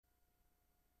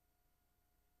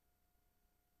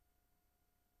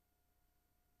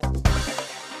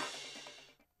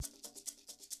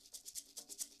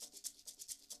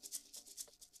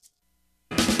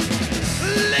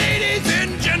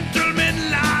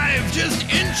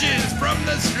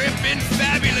Strip in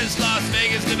fabulous Las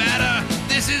Vegas, Nevada,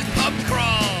 this is Pub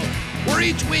Crawl, where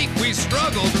each week we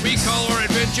struggle to recall our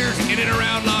adventures in and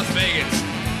around Las Vegas,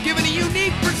 giving a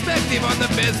unique perspective on the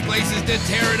best places to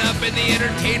tear it up in the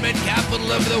entertainment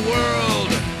capital of the world.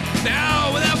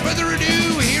 Now, without further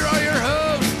ado, here are your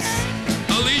hosts,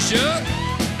 Alicia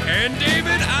and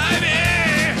David Ivey.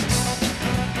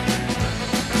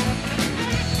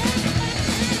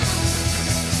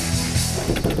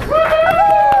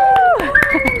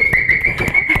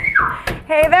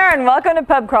 Hey there, and welcome to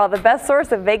Pub Crawl, the best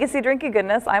source of Vegas-y drinky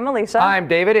goodness. I'm Alicia. I'm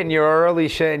David, and you're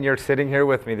Alicia, and you're sitting here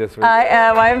with me this week. I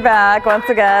am. I'm back once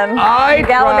again.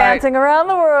 Gallivanting around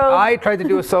the world. I tried to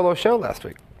do a solo show last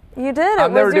week. You did?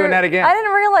 I'm never doing that again. I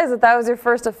didn't realize that was your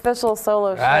first official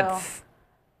solo show. That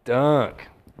stunk.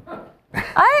 I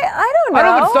don't know. I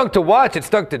don't know if it stunk to watch. It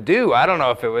stunk to do. I don't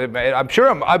know if it was. I'm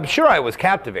sure I was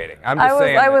captivating. I'm just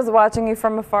saying. I was watching you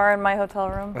from afar in my hotel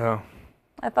room. Oh.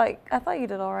 I thought you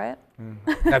did all right.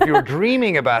 Now, if you were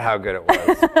dreaming about how good it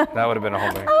was, that would have been a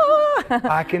whole thing.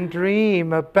 I can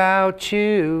dream about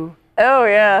you. Oh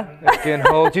yeah. I can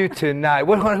hold you tonight.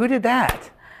 Who did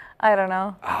that? I don't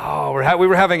know. Oh, we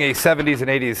were having a 70s and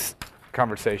 80s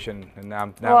conversation, and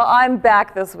now. Well, I'm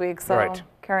back this week, so right.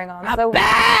 Carrying on. I'm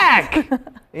back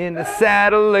in the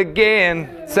saddle again.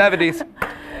 70s.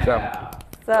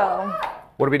 So.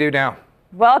 What do we do now?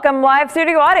 Welcome live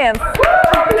studio audience.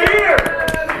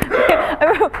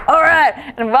 All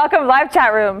right, and welcome live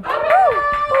chat room.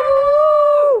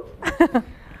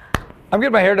 I'm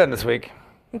getting my hair done this week.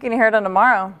 You can hear it on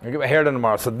tomorrow. I get my hair done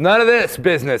tomorrow, so none of this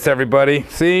business, everybody.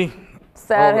 See?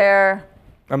 Sad hair.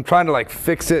 I'm trying to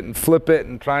fix it and flip it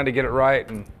and trying to get it right,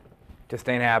 and just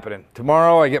ain't happening.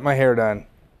 Tomorrow I get my hair done.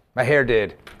 My hair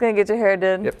did. Gonna get your hair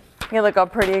did. Yep. You look all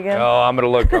pretty again. Oh, I'm gonna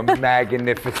look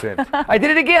magnificent. I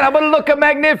did it again. I'm gonna look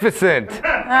magnificent.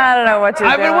 I don't know what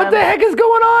you're doing. What the heck is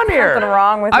going on here? Something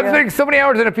wrong with you. I've spent so many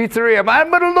hours in a pizzeria.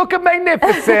 I'm gonna look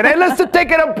magnificent. Hey, let's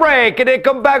take a break and then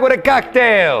come back with a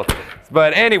cocktail.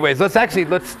 But anyways, let's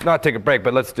not take a break,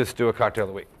 but let's just do a cocktail of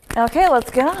the week. Okay, let's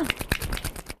get on.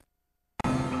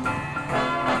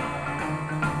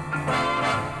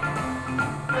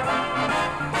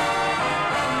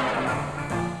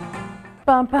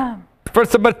 Bum, bum.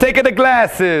 First, I'm taking the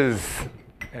glasses.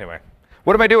 Anyway,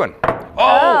 what am I doing?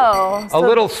 A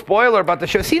little spoiler about the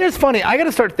show. See, it's funny. I got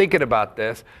to start thinking about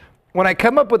this. When I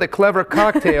come up with a clever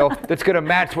cocktail that's going to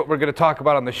match what we're going to talk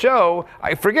about on the show,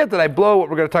 I forget that I blow what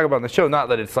we're going to talk about on the show. Not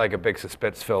that it's like a big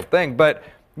suspense-filled thing, but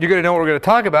you're going to know what we're going to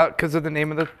talk about because of the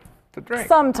name of the drink.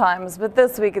 Sometimes, but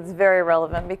this week it's very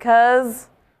relevant because...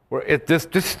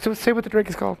 Just say what the drink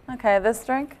is called. Okay, this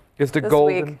drink? Is the this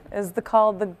golden? Week is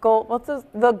called the gold. What's this?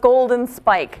 The Golden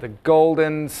Spike. The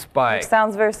Golden Spike. Which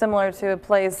sounds very similar to a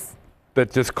place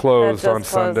that just closed on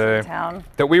Sunday. In town.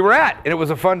 That we were at, and it was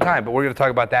a fun time. But we're going to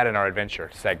talk about that in our adventure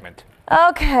segment.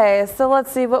 Okay, so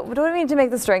let's see. What do we need to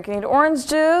make this drink? You need orange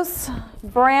juice,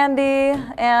 brandy,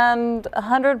 and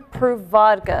 100 proof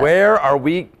vodka. Where are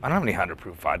we? I don't have any 100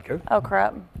 proof vodka. Oh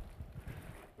crap!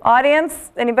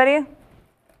 Audience, anybody?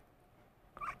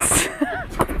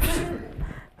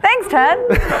 Thanks, Ted.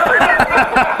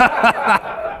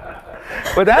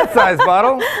 With that size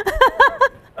bottle,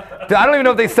 I don't even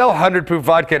know if they sell 100 proof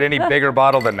vodka in any bigger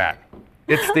bottle than that.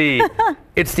 It's the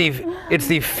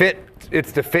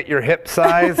fit your hip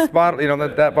size bottle. You know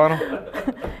that bottle.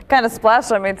 Kind of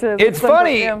splashed on me too. It's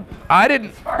funny. I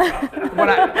didn't.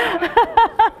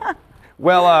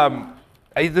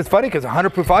 It's funny because 100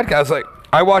 proof vodka.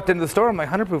 I walked into the store. I'm like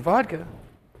 100 proof vodka.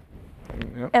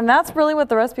 Yep. And that's really what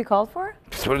the recipe called for?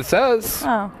 That's what it says.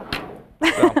 Oh.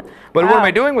 But what am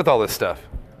I doing with all this stuff?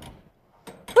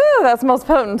 Woo, that smells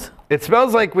potent. It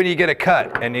smells like when you get a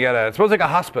cut and it smells like a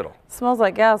hospital. It smells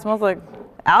like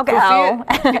alcohol.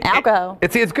 Alcohol.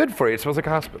 It's good for you. It smells like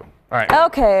a hospital. All right.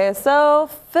 Okay, so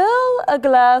fill a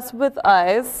glass with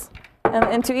ice and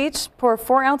into each pour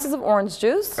 4 ounces of orange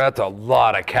juice. That's a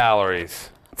lot of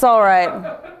calories. It's all right.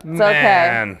 It's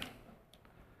okay.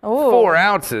 Ooh. 4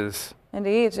 ounces. Into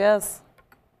each, yes.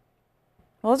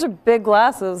 Well, those are big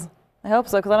glasses. I hope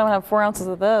so, because I don't have 4 ounces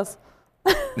of this.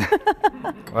 Well,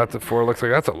 that's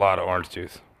that's a lot of orange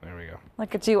juice. There we go.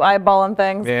 Look at you eyeballing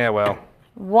things. Yeah, well.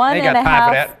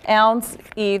 1.5 ounce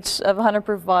each of 100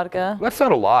 proof vodka. Well, that's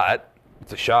not a lot.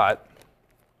 It's a shot.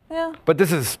 Yeah. But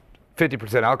this is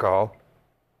 50% alcohol.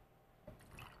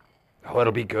 Oh,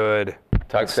 it'll be good.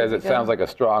 Tug says it sounds like a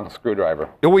strong screwdriver.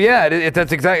 Well, yeah,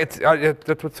 that's exactly.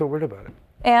 That's what's so weird about it.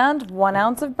 And 1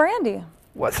 ounce of brandy.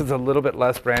 Well, this is a little bit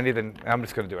less brandy than I'm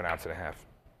just going to do 1.5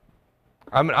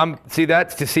 ounces. See that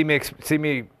to see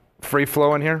me free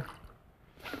flowing here.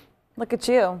 Look at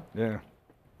you. Yeah.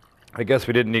 I guess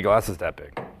we didn't need glasses that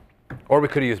big. Or we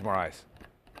could have used more ice.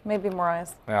 Maybe more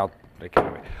ice. Well, they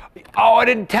can't be. Oh, I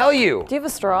didn't tell you. Do you have a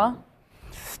straw?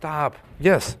 Stop.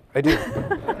 Yes, I do.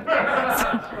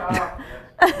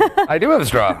 I do have a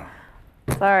straw.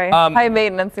 Sorry. High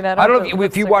maintenance. You know, I don't know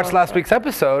if you watched last week's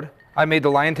episode. I made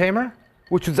the Lion Tamer,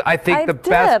 which was, I think, the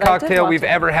best cocktail we've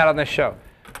ever had on this show.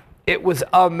 It was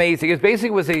amazing. It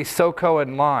basically was a SoCo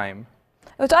and lime.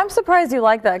 Which I'm surprised you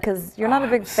like that because you're not a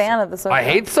big fan of the SoCo. I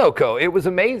hate SoCo. It was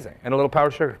amazing. And a little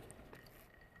powdered sugar.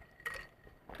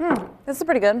 This is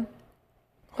pretty good.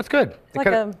 It's good. It's like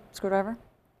a screwdriver.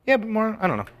 Yeah, but more, I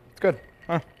don't know. It's good.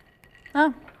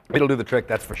 Oh. It'll do the trick,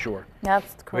 that's for sure.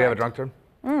 That's correct. Do we have a drunk turn?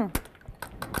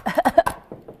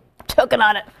 Choking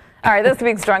on it. All right, this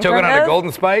week's drunk turn Choking on a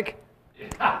golden spike?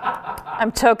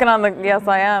 I'm choking on the, yes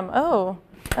I am. Oh.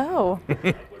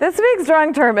 This week's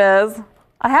drunk term is,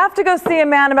 I have to go see a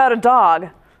man about a dog.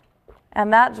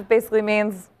 And that basically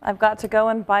means I've got to go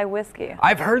and buy whiskey.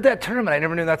 I've heard that term, and I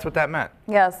never knew that's what that meant.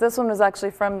 Yes, this one was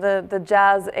actually from the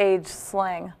jazz age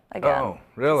slang again. Oh,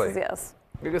 really? This is, yes.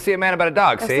 You go see a man about a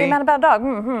dog, see? See a man about a dog.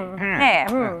 All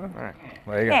right.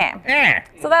 Well, there you go. Yeah.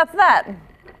 So that's that.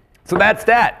 So that's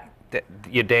that,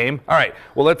 you dame. All right,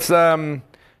 well, let's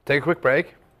take a quick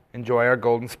break, enjoy our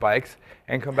golden spikes,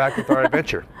 and come back with our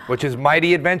adventure, which is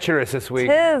mighty adventurous this week.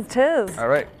 Tis. All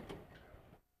right.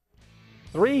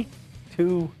 3,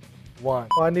 2, 1.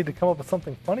 Oh, I need to come up with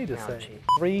something funny to say.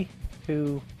 3,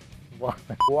 2, 1.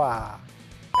 Wow.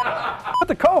 But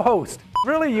the co-host.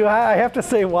 Really, I have to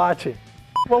say watching.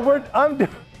 Well, I'm doing.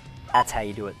 That's how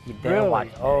you do it. You dare Really?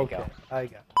 watch. There Okay. you go. I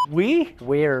got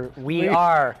it. We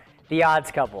are the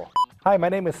Odds Couple. Hi, my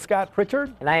name is Scott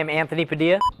Pritchard. And I am Anthony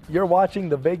Padilla. You're watching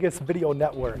the Vegas Video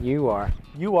Network. You are.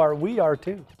 You are, we are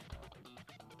too.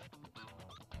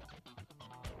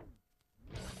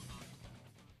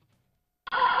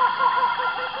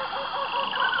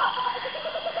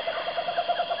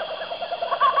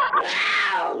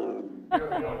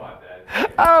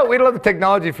 Oh, we don't have the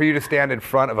technology for you to stand in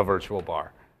front of a virtual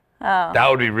bar. Oh. That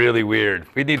would be really weird.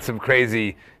 We need some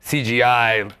crazy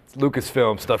CGI,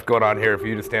 Lucasfilm stuff going on here for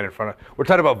you to stand in front of. We're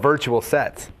talking about virtual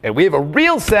sets. And we have a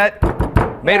real set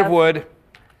made of wood.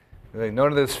 None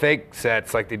of those fake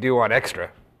sets like they do on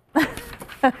Extra.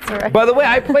 That's right. By the way,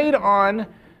 I played on,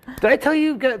 did I tell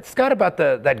you, Scott, about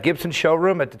that Gibson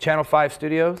showroom at the Channel 5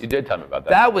 studios? You did tell me about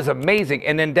that. That was amazing.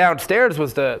 And then downstairs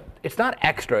was it's not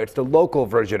Extra, it's the local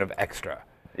version of Extra.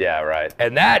 Yeah, right.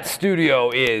 And that studio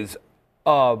is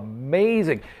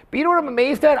amazing. But you know what I'm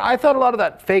amazed at? I thought a lot of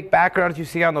that fake backgrounds you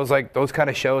see on those kind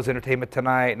of shows, Entertainment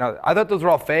Tonight. No, I thought those were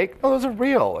all fake. No, those are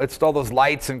real. It's all those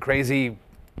lights and crazy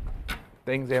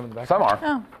things they have in the background.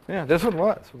 Some are. Oh, Yeah, this one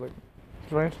was. It was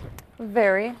very interesting.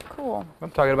 very cool.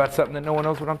 I'm talking about something that no one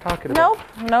knows what I'm talking about.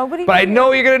 Nope, nobody. But I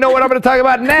know you're going to know what I'm going to talk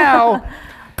about now.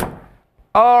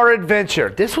 Our adventure.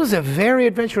 This was a very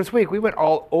adventurous week. We went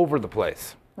all over the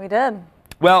place. We did.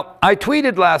 Well, I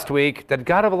tweeted last week that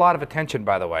got a lot of attention,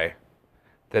 by the way,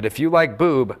 that if you like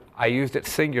boob, I used it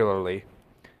singularly,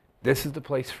 this is the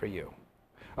place for you.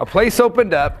 A place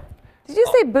opened up. Did you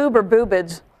say boob or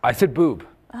boobage? I said boob.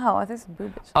 Oh, I think it's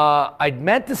boobage. I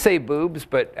meant to say boobs,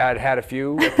 but I'd had a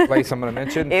few at the place I'm going to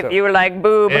mention. If you like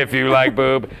boob. If you like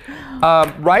boob.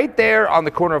 Right there on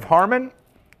the corner of Harmon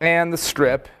and the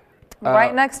Strip.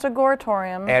 Right next to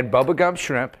Goratorium. And Bubba Gump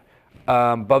Shrimp.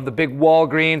 Above the big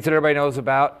Walgreens that everybody knows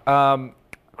about,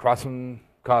 across from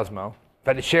Cosmo.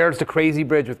 But it shares the crazy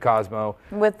bridge with Cosmo.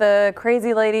 With the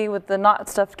crazy lady with the not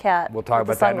stuffed cat. We'll talk with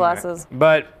about the that sunglasses. in a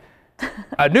minute.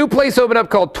 But a new place opened up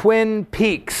called Twin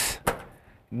Peaks.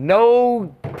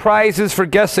 No prizes for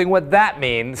guessing what that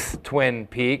means, Twin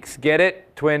Peaks. Get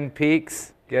it? Twin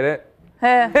Peaks. Get it?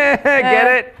 Get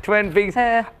it? Twin Peaks.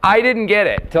 I didn't get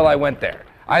it till I went there.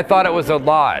 I thought it was a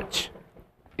lodge.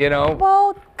 You know?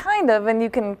 Well, kind of, and you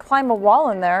can climb a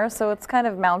wall in there, so it's kind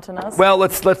of mountainous. Well,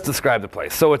 let's describe the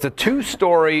place. So it's a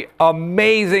 2-story,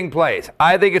 amazing place.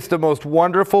 I think it's the most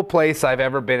wonderful place I've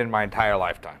ever been in my entire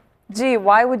lifetime. Gee,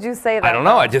 why would you say that? I don't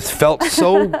know. I just felt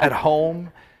so at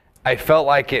home. I felt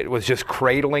like it was just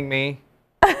cradling me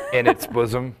in its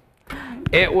bosom.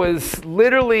 It was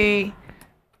literally,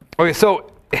 okay,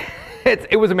 so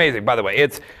it was amazing, by the way.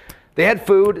 They had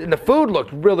food, and the food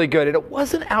looked really good, and it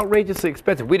wasn't outrageously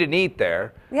expensive. We didn't eat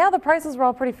there. Yeah, the prices were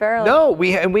all pretty fair. Like No,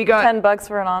 we got $10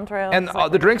 for an entree. and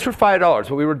the drinks were $5,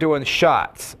 but we were doing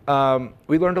shots.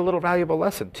 We learned a little valuable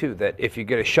lesson too, that if you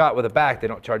get a shot with a back, they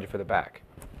don't charge you for the back.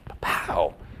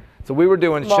 Pow! So we were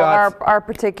doing shots. Our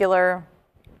particular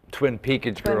Twin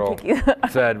Peakage girl Peaky.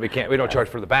 said we don't charge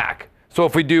for the back. So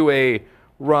if we do a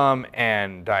rum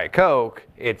and Diet Coke,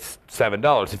 it's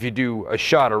 $7. If you do a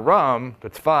shot of rum,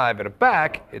 that's $5, and a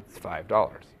back, it's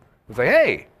 $5. It's like,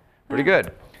 hey, pretty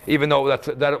good. Even though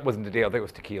that wasn't the deal. I think it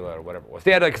was tequila or whatever it was.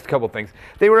 They had like a couple things.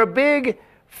 They were a big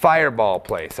Fireball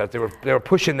place. They were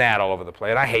pushing that all over the place,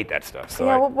 and I hate that stuff. So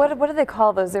yeah, what do they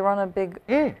call those? They were on a big...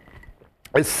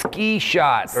 A ski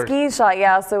shot. Ski shot,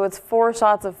 yeah. So it's 4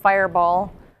 shots of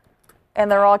Fireball, and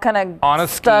they're all kind of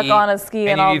stuck on a ski.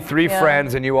 And you need 3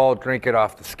 friends, and you all drink it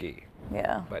off the ski.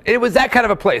 Yeah. But it was that kind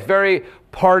of a place. Very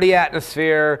party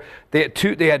atmosphere. They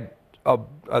had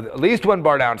at least 1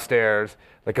 bar downstairs,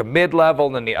 like a mid-level,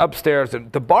 and then the upstairs. And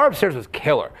the bar upstairs was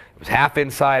killer. It was half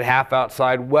inside, half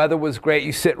outside. Weather was great.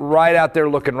 You sit right out there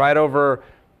looking right over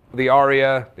the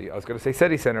Aria. I was going to say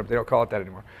City Center, but they don't call it that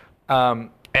anymore.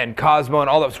 And Cosmo and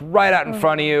all that was right out in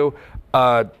front of you.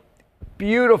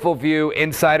 Beautiful view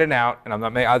inside and out. And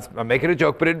I'm making a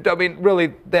joke, but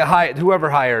really, whoever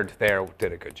hired there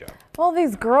did a good job. Well,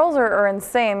 these girls are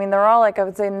insane. I mean, they're all like, I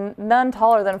would say, none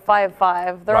taller than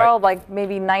 5'5". They're all like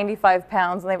maybe 95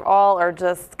 pounds, and they all are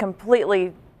just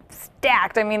completely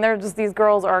stacked. I mean, these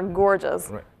girls are gorgeous.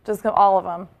 Right. Just all of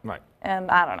them. Right. And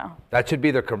I don't know. That should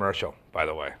be their commercial, by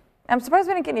the way. I'm surprised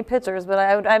we didn't get any pictures, but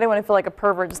I didn't want to feel like a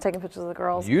pervert just taking pictures of the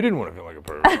girls. You didn't want to feel like a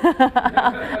pervert.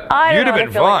 You'd have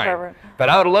been fine. But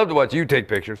I would have loved to watch you take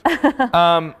pictures.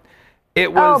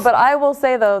 It was. Oh, but I will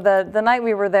say though that the night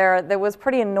we were there, that was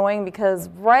pretty annoying because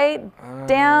right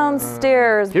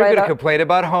downstairs. You're gonna complain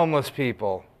about homeless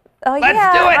people. Oh,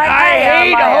 Let's do it! I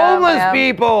hate homeless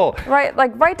people.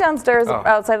 Right downstairs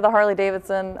outside of the Harley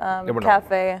Davidson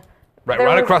cafe.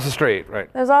 Right across the street,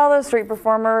 right. There's all those street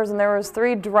performers, and there was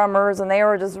 3 drummers, and they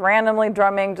were just randomly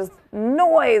drumming, just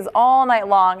noise all night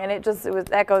long, and it was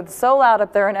echoed so loud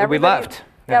up there, and everybody. We left.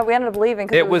 Yeah, we ended up leaving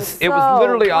because it was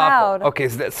literally loud. awful. Okay,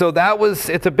 so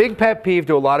it's a big pet peeve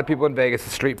to a lot of people in Vegas,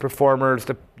 the street performers,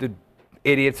 the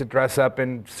idiots that dress up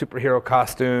in superhero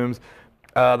costumes,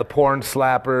 the porn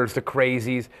slappers, the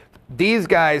crazies. These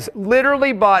guys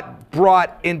literally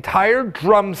brought entire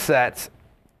drum sets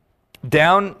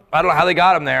down, I don't know how they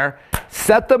got them there,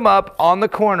 set them up on the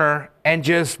corner, and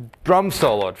just drum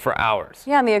soloed for hours.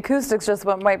 Yeah, and the acoustics just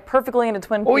went right perfectly into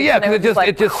Twin Peaks. Oh yeah, because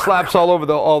it just slaps all over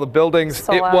all the buildings.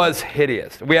 So it was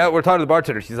hideous. We're talking to the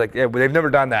bartender. She's like, yeah, they've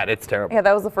never done that. It's terrible. Yeah,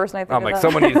 that was the first night they I'm did like, that.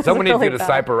 someone needs to really get a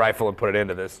sniper rifle and put it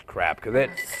into this crap, because it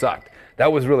sucked.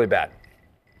 That was really bad.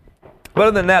 But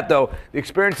other than that, though, the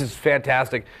experience is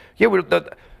fantastic. Yeah,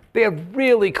 they have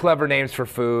really clever names for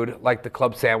food, like the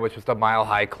Club Sandwich was the Mile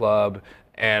High Club,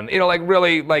 and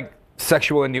really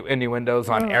sexual innuendos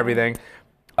on everything.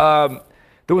 There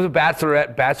was a bachelor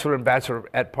and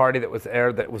bachelorette party that was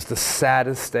there that was the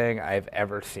saddest thing I've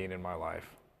ever seen in my life.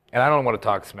 And I don't want to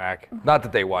talk smack. Not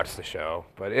that they watch the show,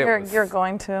 but you're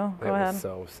going to. Go ahead. It was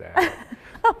so sad.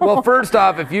 Well, first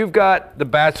off, if you've got the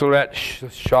bachelorette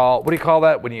shawl, what do you call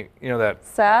that when you know that?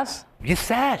 Sash? You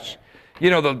sash.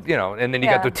 And then you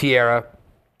got the tiara,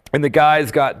 and the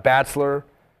guy's got bachelor,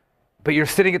 but you're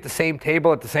sitting at the same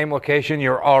table at the same location,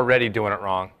 you're already doing it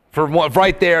wrong.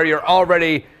 Right there, you're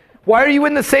already, why are you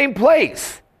in the same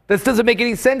place? This doesn't make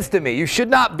any sense to me. You should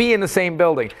not be in the same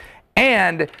building.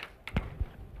 And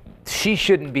she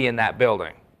shouldn't be in that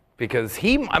building. Because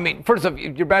first off,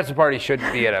 your bachelor party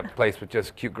shouldn't be at a place with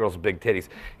just cute girls with big titties.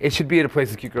 It should be at a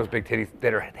place with cute girls with big titties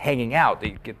that are hanging out, that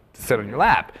you get to sit on your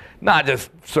lap, not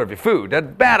just serve you food. That's a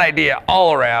bad idea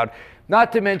all around.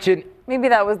 Not to mention, maybe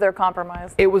that was their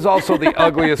compromise. it was also the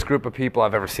ugliest group of people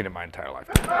I've ever seen in my entire life.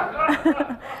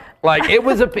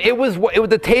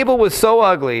 The table was so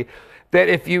ugly that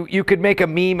if you could make a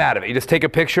meme out of it, you just take a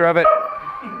picture of it.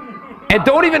 And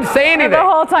don't even say anything. The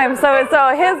whole time.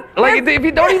 If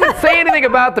you don't even say anything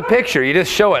about the picture, you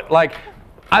just show it. Like,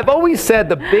 I've always said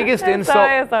the biggest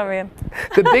insult.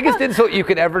 The biggest insult you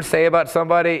could ever say about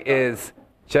somebody is,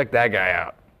 check that guy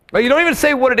out. Like, you don't even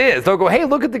say what it is. Don't go, hey,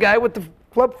 look at the guy with the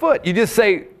club foot. You just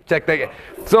say, check that guy.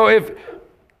 So if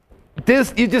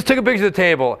you just took a picture of the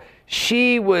table,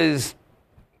 she was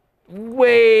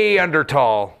way under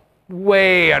tall.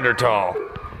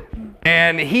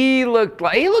 And he looked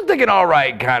like an all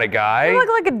right kind of guy. He looked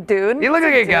like a dude. He looked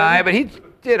like a guy, but I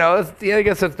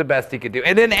guess that's the best he could do.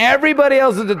 And then everybody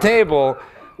else at the table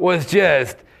was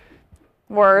just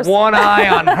worse. One eye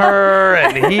on her,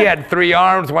 and he had 3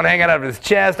 arms, one hanging out of his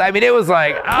chest. I mean, it was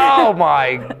like, oh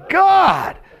my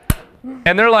God.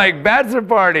 And they're like, bachelor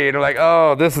party. And they're like,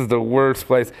 oh, this is the worst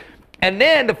place. And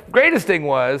then the greatest thing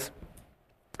was,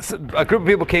 a group of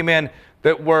people came in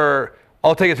that were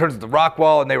all taking turns at the rock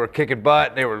wall, and they were kicking butt,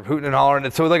 and they were hooting and hollering.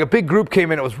 And so like a big group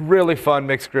came in. It was really fun,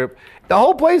 mixed group. The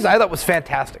whole place I thought was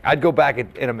fantastic. I'd go back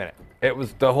in a minute. It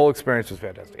was, the whole experience was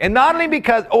fantastic. And not only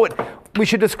because, we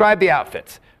should describe the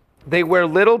outfits. They wear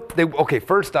okay,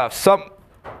 first off,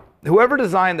 whoever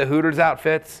designed the Hooters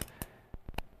outfits,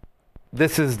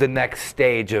 this is the next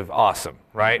stage of awesome,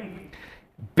 right?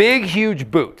 Big, huge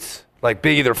boots, like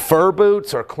big either fur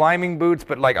boots or climbing boots,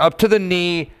 but like up to the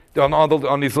knee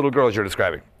on these little girls you're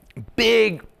describing.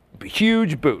 Big,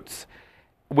 huge boots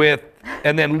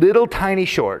and then little tiny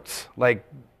shorts, like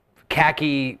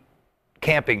khaki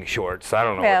camping shorts. I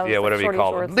don't know, whatever you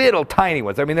call them. Little tiny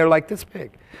ones. I mean, they're like this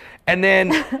big. And then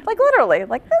like literally,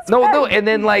 like this. No, and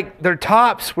then like their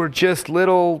tops were just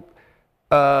little,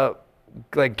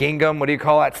 like gingham. What do you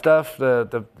call that stuff?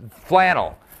 The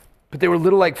flannel, but they were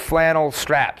little like flannel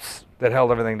straps that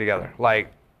held everything together.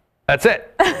 Like, that's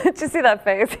it. Did you see that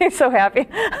face? He's so happy.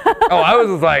 I was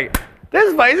just like,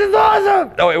 this place is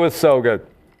awesome. Oh, it was so good.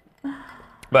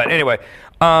 But anyway,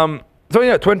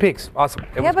 so Twin Peaks, awesome.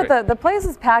 It was but great. the place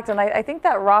is packed, and I think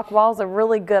that rock wall is a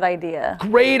really good idea.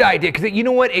 Great idea, because you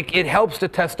know what? It helps the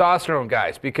testosterone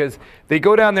guys, because they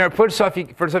go down there. First off, you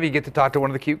get to talk to one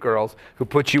of the cute girls who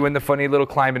puts you in the funny little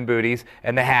climbing booties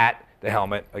and the hat, the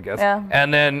helmet, I guess. Yeah.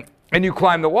 And you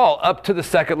climb the wall up to the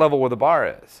second level where the bar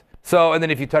is. So, and then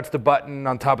if you touch the button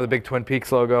on top of the big Twin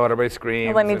Peaks logo, everybody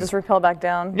screams. Well, then you just rappel back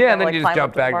down. Yeah, and then you just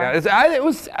jump back down.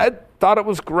 I thought it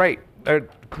was great.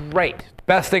 Great.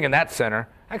 Best thing in that center.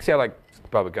 Actually, I like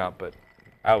Bubba Gump, but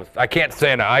I can't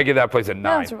say no. I give that place a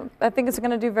 9. Yeah, I think it's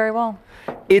going to do very well.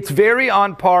 It's very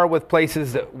on par with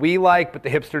places that we like, but the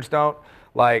hipsters don't,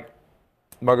 like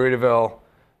Margaritaville,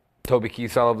 Toby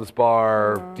Keith's I Love This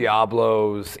Bar,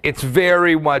 Diablo's. It's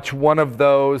very much one of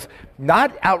those,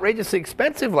 not outrageously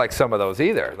expensive like some of those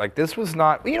either. Like this was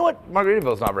not, you know what?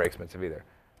 Margaritaville's not very expensive either.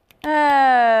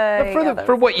 But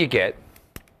for what you get.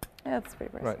 Yeah, it's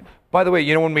pretty pricey. Right. By the way,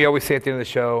 you know when we always say at the end of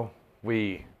the show,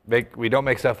 we don't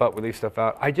make stuff up, we leave stuff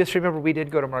out. I just remember we did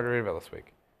go to Margaritaville this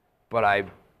week, but I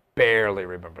barely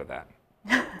remember that.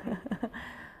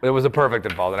 It was a perfect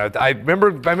involvement. I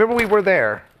remember we were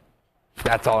there.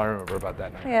 That's all I remember about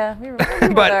that night. Yeah, we were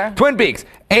But there. Twin Peaks,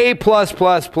 A+++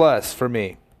 for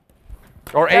me,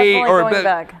 or Definitely A or going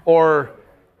back. or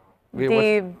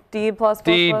D++.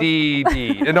 D.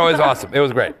 No, it was awesome. It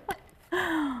was great.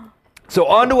 So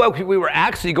on to what we were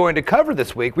actually going to cover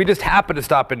this week. We just happened to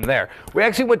stop in there. We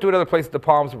actually went to another place at the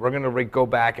Palms. We're going to go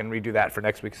back and redo that for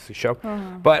next week's show.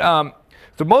 But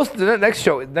so most of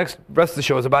the rest of the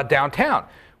show is about downtown.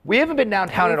 We haven't been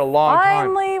downtown in a long time.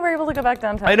 Finally, we're able to go back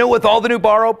downtown. I know, with all the new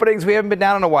bar openings, we haven't been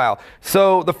down in a while.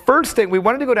 So the first thing, we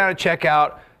wanted to go down and check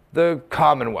out the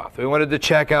Commonwealth. We wanted to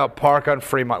check out Park on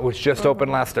Fremont, which just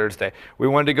opened last Thursday. We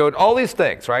wanted to go to all these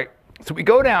things, right? So we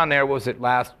go down there, what was it,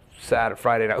 last Saturday,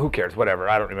 Friday night? Who cares? Whatever.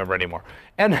 I don't remember anymore.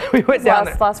 And we went down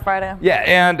there. Last Friday. Yeah,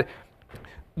 and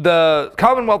the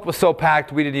Commonwealth was so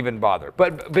packed, we didn't even bother.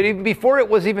 But even before it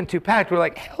was even too packed, we were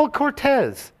like, El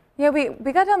Cortez. Yeah, we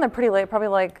got down there pretty late, probably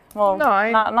like, well,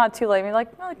 9. not too late, I mean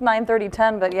like 9:30,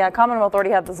 10, but yeah, Commonwealth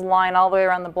already had this line all the way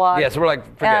around the block. Yeah, so we're like,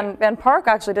 forget it. And Park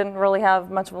actually didn't really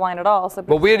have much of a line at all. So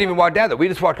Well, we didn't even walk down there. We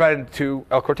just walked right into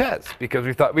El Cortez because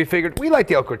we figured we like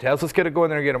the El Cortez. Let's go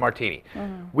in there and get a martini.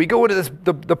 We go into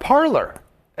the parlor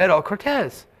at El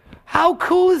Cortez. How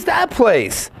cool is that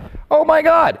place? Oh my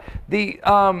God! The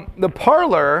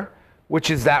parlor,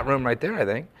 which is that room right there, I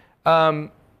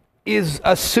think, is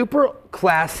a super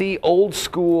classy, old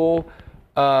school,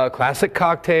 classic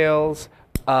cocktails.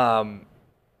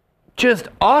 Just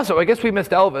awesome. I guess we missed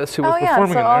Elvis, who was performing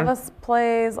in there. Elvis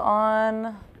plays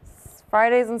on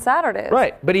Fridays and Saturdays.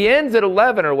 Right, but he ends at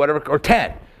 11 or whatever, or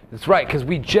 10. That's right, because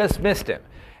we just missed him.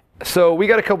 So we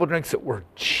got a couple drinks that were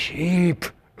cheap.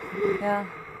 Yeah.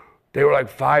 They were like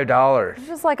 $5. It's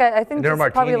just like, I think They're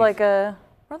just probably martinis. like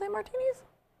were they martinis?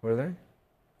 Were they?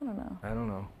 I don't know. I don't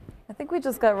know. I think we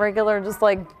just got regular, just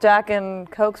like Jack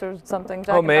and Cokes or something.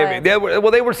 Jack Oh, and maybe.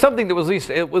 Diets. They were something that was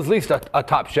at least a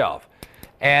top shelf.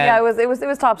 And Yeah, it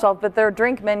was top shelf, but their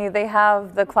drink menu, they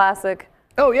have the classic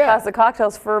classic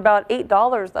cocktails for about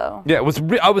 $8 though. Yeah,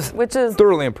 I was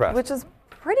thoroughly impressed. Which is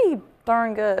pretty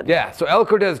darn good. Yeah, so El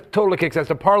Cortez totally kicks ass.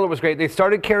 The parlor was great. They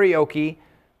started karaoke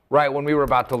right when we were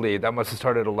about to leave. That must have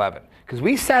started at 11. Because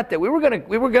we sat there, we were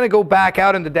gonna go back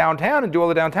out into downtown and do all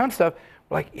the downtown stuff.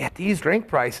 We're like, yeah, these drink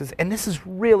prices, and this is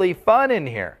really fun in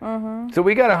here. So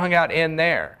we got to hung out in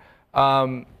there.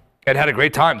 And had a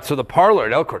great time. So the parlor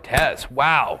at El Cortez,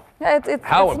 wow. Yeah,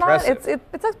 How it's impressive.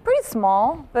 It's pretty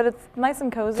small, but it's nice and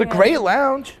cozy. It's a great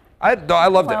lounge. I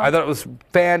loved it. I thought it was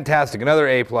fantastic. Another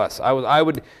A+.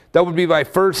 That would be my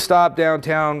first stop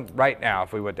downtown right now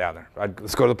if we went down there.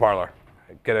 Let's go to the parlor.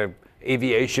 Get a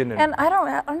aviation. And I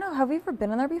don't know, have you ever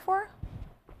been in there before?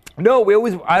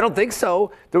 No, I don't think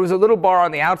so. There was a little bar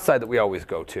on the outside that we always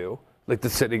go to, like the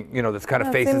sitting, that's kind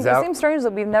of faces out. It seems strange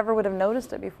that we never would have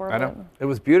noticed it before. I know. It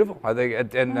was beautiful. I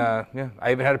think, and I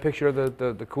even had a picture of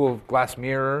the cool glass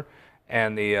mirror,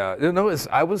 and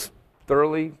I was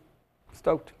thoroughly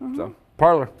stoked. So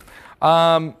parlor.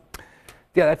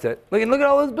 Yeah, that's it. Look at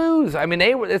all those booze. I mean,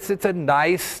 it's a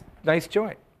nice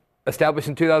joint, established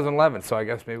in 2011. So I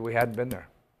guess maybe we hadn't been there.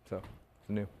 So it's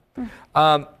new.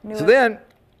 So then,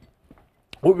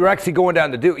 what we were actually going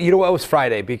down to do, it was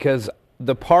Friday because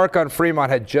the park on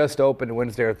Fremont had just opened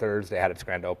Wednesday or Thursday, had its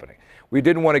grand opening. We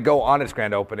didn't want to go on its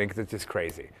grand opening because it's just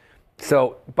crazy.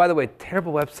 So, by the way,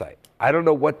 terrible website. I don't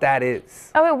know what that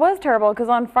is. Oh, it was terrible because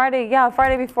on Friday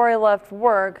before I left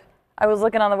work, I was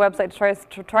looking on the website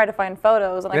to try to find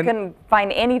photos, and I couldn't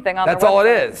find anything on the website. That's all it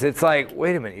is. It's like,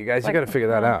 wait a minute, you guys, you got to figure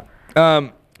that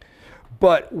out.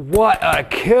 But what a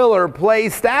killer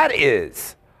place that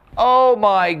is. Oh,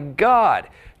 my God.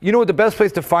 You know what? The best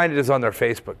place to find it is on their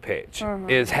Facebook page.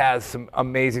 Has some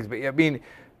amazing. I mean,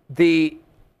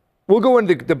 we'll go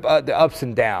into the ups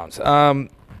and downs.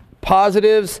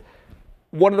 Positives.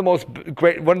 One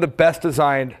of the best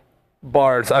designed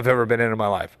bars I've ever been in my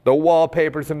life. The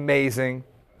wallpaper's amazing.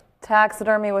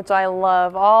 Taxidermy, which I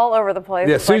love, all over the place.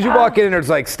 Yeah, as soon as you walk in, there's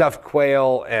like stuffed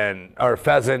quail or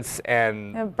pheasants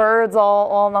and birds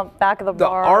all on the back of the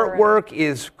bar. The artwork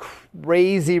is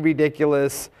crazy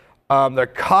ridiculous. Their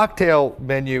cocktail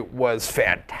menu was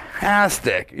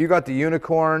fantastic. You got the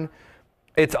unicorn.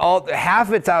 It's all half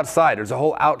of it's outside. There's a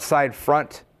whole outside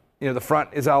front. The front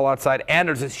is all outside, and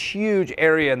there's this huge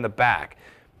area in the back,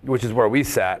 which is where we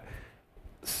sat.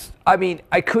 I mean,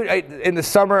 in the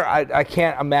summer, I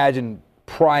can't imagine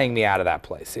prying me out of that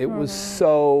place. It was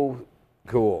so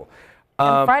cool.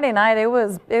 And Friday night, it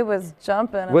was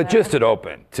jumping. Well, it just had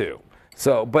opened too.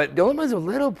 So, but the only one's a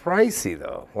little pricey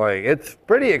though. Like it's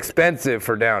pretty expensive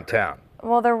for downtown.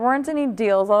 Well, there weren't any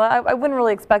deals. I wouldn't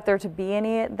really expect there to be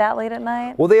any that late at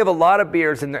night. Well, they have a lot of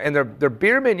beers, and their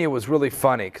beer menu was really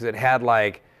funny because it had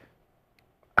like.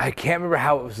 I can't remember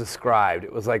how it was described.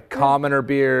 It was like commoner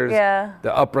beers,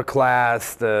 the upper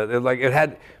class,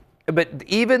 but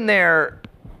even their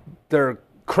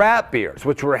crap beers,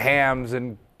 which were Hams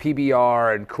and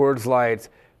PBR and Coors Lights,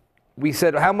 we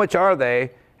said, how much are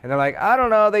they? And they're like, I don't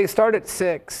know, they start at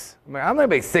 $6. I'm like, I'm gonna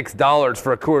pay $6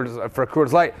 for a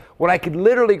Coors Light when I could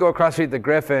literally go across the street to the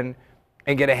Griffin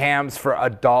and get a Hams for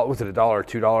 $1. Was it $1 or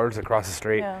 $2 across the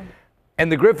street? Yeah.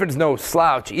 And the Griffin's no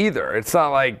slouch either. It's not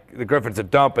like the Griffin's a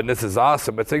dump and this is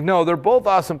awesome. It's like, no, they're both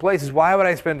awesome places. Why would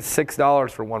I spend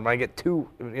 $6 for one when I get two,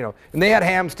 And they had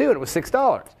Hams too, and it was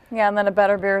 $6. Yeah, and then a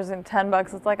better beer is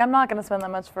 $10. It's like, I'm not going to spend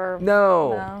that much for.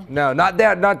 No, not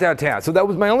downtown. So that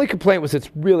was my only complaint was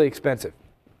it's really expensive.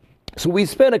 So we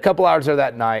spent a couple hours there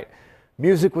that night.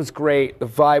 Music was great. The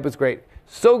vibe was great.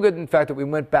 So good, in fact, that we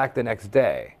went back the next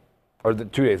day, or 2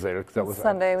 days later. Because that was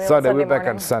Sunday. We went back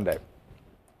on Sunday.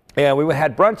 And we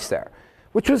had brunch there,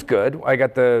 which was good. I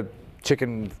got the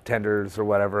chicken tenders or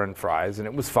whatever and fries, and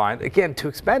it was fine. Again, too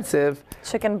expensive.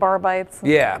 Chicken bar bites.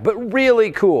 Yeah, but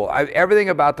really cool. Everything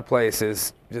about the place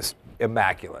is just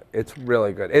immaculate. It's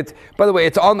really good. By the way,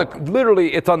 it's on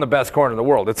the best corner in the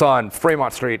world. It's on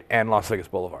Fremont Street and Las Vegas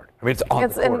Boulevard. I mean, it's on the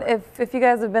corner. And if you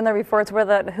guys have been there before, it's where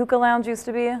that hookah lounge used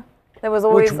to be. That was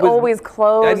always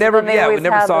closed. We never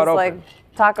saw it open. Like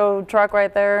taco truck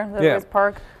right there. Always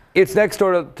park. It's next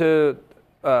door to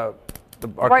the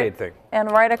arcade thing.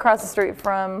 And right across the street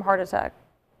from Heart Attack,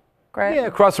 right? Yeah,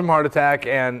 across from Heart Attack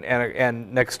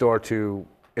and next door to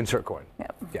Insert Coin.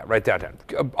 Yep. Yeah, right downtown.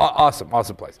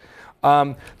 Awesome place.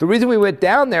 The reason we went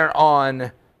down there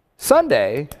on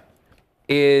Sunday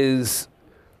is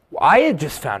I had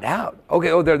just found out.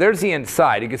 Okay, there's the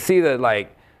inside. You can see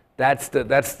that's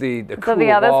the cool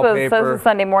wallpaper. This was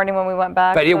Sunday morning when we went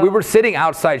back. But yeah, we were sitting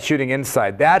outside shooting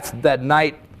inside. That's the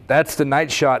night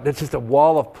shot. That's just a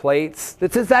wall of plates.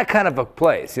 It's just that kind of a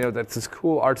place. That's this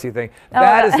cool artsy thing.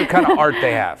 That is the kind of art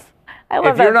they have. I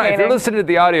love that painting. If you're listening to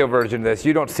the audio version of this,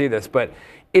 you don't see this, but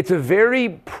it's a very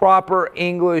proper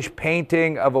English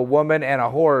painting of a woman and a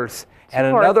horse, and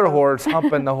another horse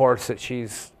humping the horse that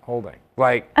she's holding.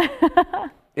 Like,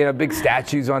 big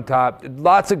statues on top.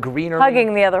 Lots of greenery.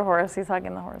 Hugging the other horse. He's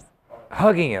hugging the horse.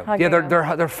 Hugging him.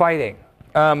 They're fighting.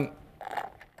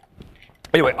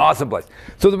 Anyway, awesome place.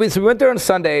 So we went there on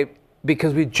Sunday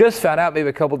because we just found out maybe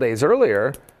a couple days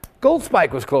earlier, Gold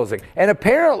Spike was closing, and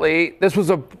apparently this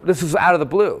was out of the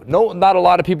blue. No, not a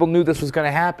lot of people knew this was going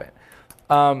to happen.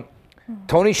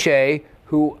 Tony Hsieh,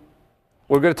 who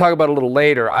we're going to talk about a little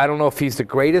later, I don't know if he's the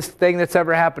greatest thing that's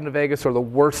ever happened to Vegas or the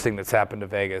worst thing that's happened to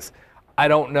Vegas. I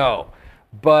don't know,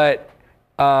 but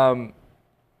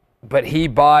but he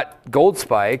bought Gold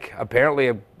Spike apparently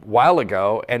a while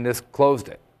ago and just closed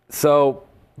it. So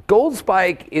Gold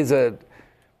Spike is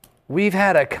we've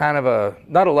had a kind of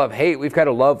not a love-hate, we've had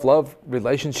a love-love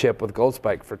relationship with Gold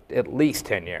Spike for at least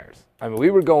 10 years. I mean, we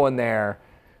were going there.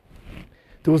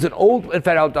 There was an old, in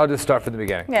fact, I'll just start from the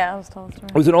beginning. Yeah, I'll tell the story.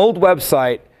 It was an old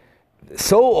website,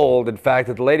 so old, in fact,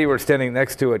 that the lady we were standing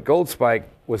next to at Gold Spike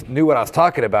knew what I was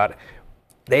talking about.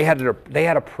 They had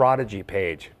a Prodigy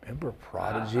page. Remember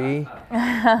Prodigy?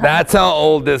 That's how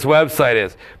old this website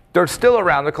is. They're still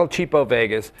around. They're called Cheapo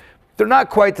Vegas. They're not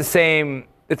quite the same.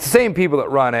 It's the same people that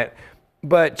run it,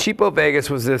 but Cheapo Vegas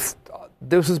was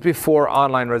this was before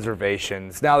online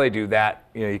reservations. Now they do that.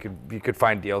 You know, you could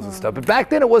find deals and stuff. But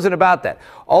back then it wasn't about that.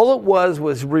 All it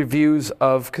was reviews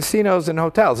of casinos and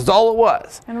hotels. That's all it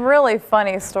was. And really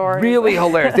funny stories. Really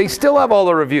hilarious. They still have all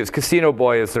the reviews. Casino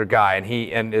Boy is their guy, and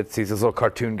he's this little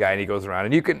cartoon guy, and he goes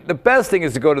around. And the best thing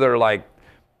is to go to their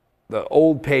the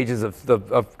old pages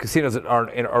of casinos that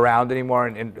aren't around anymore,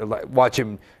 and watch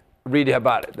him read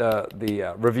about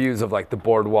the reviews of like the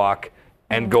Boardwalk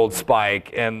and Gold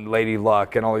Spike and Lady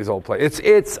Luck and all these old places.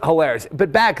 It's hilarious.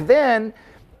 But back then,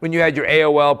 when you had your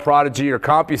AOL, Prodigy, or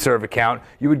CompuServe account,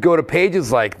 you would go to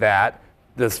pages like that,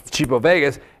 this Cheapo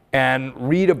Vegas, and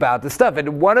read about the stuff.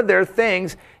 And one of their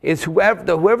things is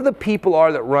whoever the people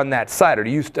are that run that site, or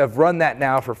used to have run that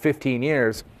now for 15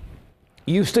 years,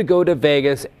 used to go to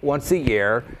Vegas once a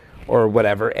year or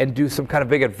whatever and do some kind of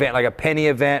big event, like a penny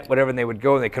event, whatever, and they would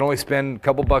go and they could only spend a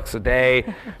couple bucks a day.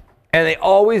 And they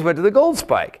always went to the Gold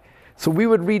Spike. So we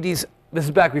would read these. This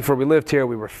is back before we lived here.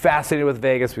 We were fascinated with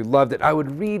Vegas. We loved it. I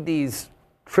would read these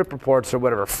trip reports or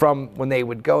whatever from when they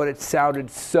would go, and it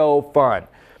sounded so fun.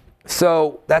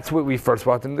 So that's when we first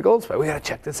walked into the Gold Spike. We got to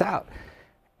check this out.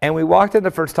 And we walked in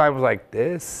the first time, was like,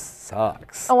 this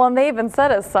sucks. Oh, well, and they even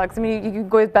said it sucks. I mean, you could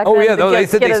go back then to they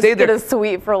said they stayed there. Get a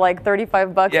suite for like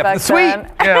 $35 back the suite.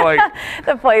 then. Yeah, like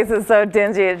the place is so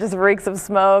dingy. It just reeks of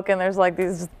smoke, and there's like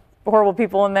these horrible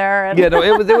people in there. And yeah, no,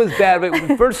 it was bad. But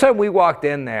the first time we walked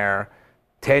in there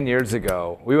 10 years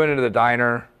ago, we went into the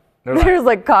diner. There's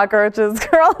like cockroaches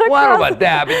crawling across. Well, I don't know about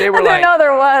that, but they were like. No,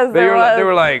 there was. They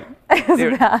were like. It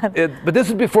was bad. But this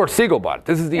is before Siegel bought it.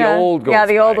 This is the old Gold Yeah,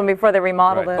 the Spike. old one before they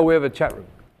remodeled it. Oh, we have a chat room.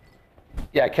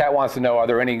 Yeah, Kat wants to know, are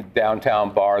there any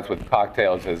downtown bars with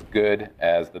cocktails as good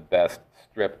as the best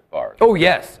strip bars? Oh,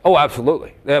 yes. Oh,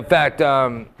 absolutely. In fact,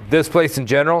 this place in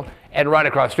general, and right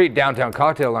across the street, Downtown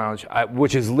Cocktail Lounge,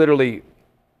 which is literally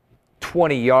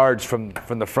 20 yards from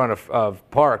the front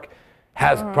of Park,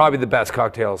 has probably the best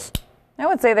cocktails. I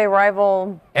would say they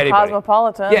rival Anybody.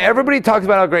 Cosmopolitan. Yeah, everybody talks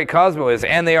about how great Cosmo is,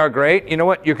 and they are great. You know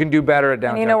what? You can do better at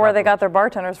Downtown. And you know where they Cocktail. got their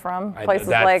bartenders from? Places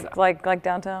like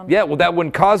downtown. Yeah, well, that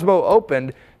when Cosmo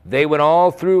opened, they went all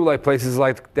through like places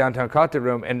like Downtown Cocktail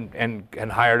Room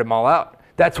and hired them all out.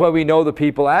 That's why we know the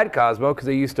people at Cosmo, because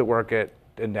they used to work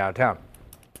in downtown.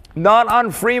 Not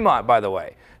on Fremont, by the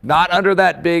way. Not under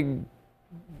that big,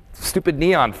 stupid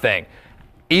neon thing.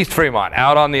 East Fremont,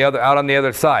 out on the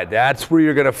other side. That's where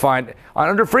you're gonna find.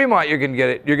 Under Fremont, you're gonna get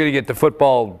it. You're gonna get the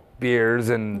football beers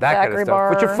and that kind of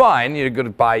stuff, which are fine. You're gonna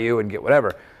buy you and get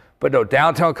whatever. But no,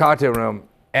 Downtown Cocktail Room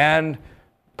and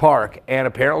Park, and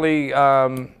apparently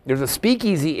there's a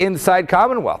speakeasy inside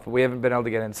Commonwealth. But we haven't been able to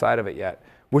get inside of it yet.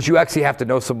 Which you actually have to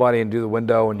know somebody and do the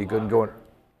window, and you couldn't go in.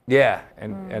 Yeah,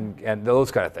 and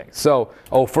those kind of things. So,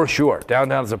 for sure,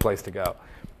 downtown's the place to go.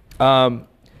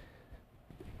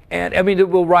 And I mean, it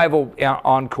will rival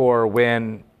Encore,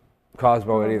 Wynn,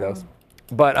 Cosmo, any of those.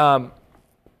 But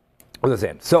what was I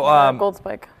saying? So Gold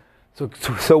Spike.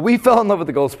 So we fell in love with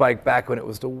the Gold Spike back when it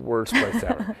was the worst place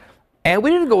ever. And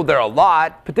we didn't go there a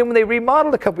lot. But then when they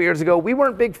remodeled a couple years ago, we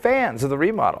weren't big fans of the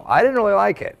remodel. I didn't really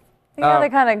like it. Yeah,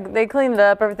 they cleaned it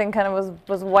up. Everything kind of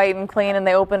was white and clean, and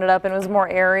they opened it up, and it was more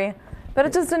airy. But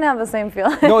it just didn't have the same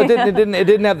feeling. No, it didn't. It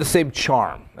didn't have the same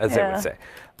charm, as they would say.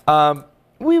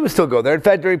 We would still go there. In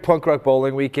fact, during Punk Rock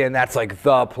Bowling Weekend, that's like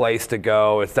the place to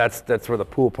go. That's where the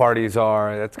pool parties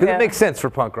are. That's because it makes sense for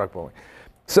Punk Rock Bowling.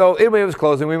 So anyway, it was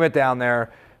closing. We went down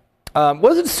there.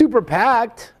 Wasn't super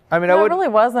packed. I mean, no, it really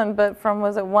wasn't. But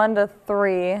was it 1 to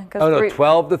 3? No,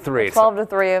 12 to 3. 12 to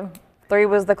 3. 3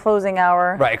 was the closing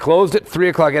hour. Right, it closed at 3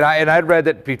 o'clock, and I'd read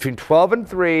that between 12 and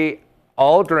 3,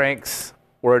 all drinks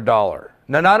were $1.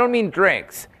 Now, I don't mean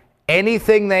drinks.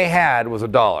 Anything they had was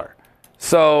 $1.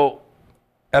 So.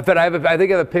 I think I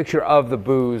have a picture of the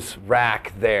booze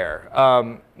rack there.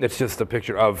 It's just a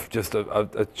picture of just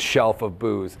a shelf of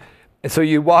booze. And so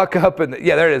you walk up and,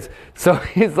 yeah, there it is. So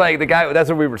he's like, the guy, that's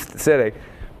where we were sitting.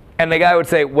 And the guy would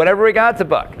say, whatever we got's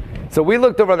 $1. So we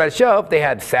looked over on that shelf. They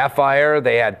had Sapphire.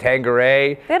 They had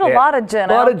Tanqueray. They had a lot of gin.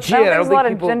 A lot of gin. I don't think there's a lot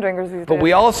of gin drinkers these days. But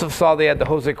we also saw they had the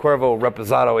Jose Cuervo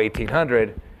Reposado 1800.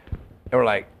 And we're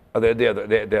like, the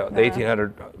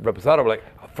 1800 Reposado. We're like,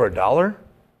 for $1?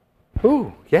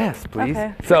 Ooh, yes, please.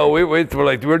 Okay. So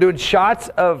we're doing shots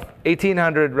of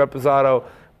 1800 Reposado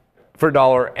for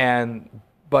 $1, and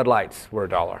Bud Lights were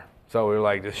 $1. So we were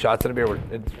like, just shots of beer,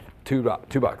 it's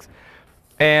 $2.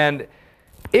 And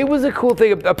it was a cool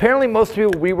thing. Apparently, most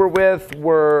people we were with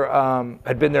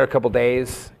had been there a couple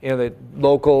days. You know, the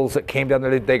locals that came down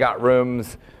there, they got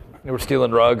rooms. They were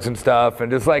stealing rugs and stuff,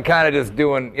 and just like kind of just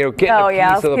doing, getting a piece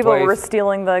of the place. People were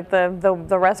stealing the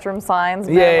restroom signs.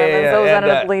 Those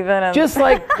ended up leaving. And just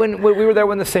like when we were there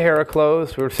when the Sahara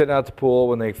closed, we were sitting out at the pool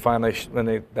when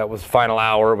that was final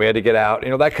hour, we had to get out.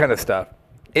 That kind of stuff.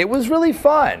 It was really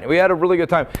fun. We had a really good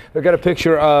time. They got a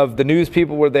picture of the news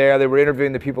people were there. They were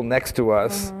interviewing the people next to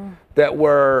us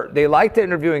they liked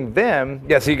interviewing them.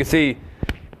 Yeah, so you can see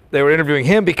they were interviewing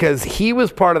him because he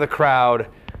was part of the crowd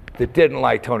that didn't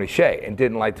like Tony Hsieh and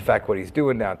didn't like the fact what he's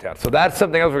doing downtown. So that's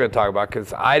something else we're going to talk about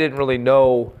because I didn't really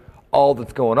know all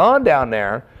that's going on down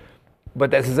there. But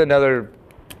this is another,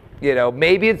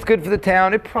 maybe it's good for the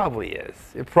town. It probably is.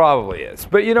 But,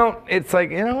 it's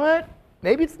like, you know what?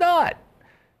 Maybe it's not.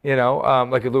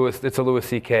 Like it's a Louis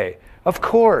C.K. Of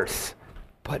course,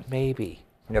 but maybe.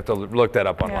 You have to look that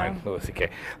up online, Louis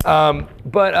C.K. So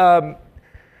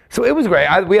it was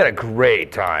great. We had a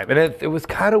great time. And it was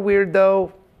kind of weird,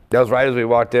 though. That was right as we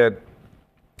walked in.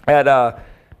 At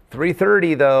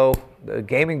 3:30, though, the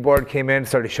gaming board came in,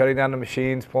 started shutting down the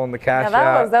machines, pulling the cash out.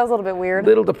 That was a little bit weird. A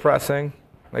little depressing.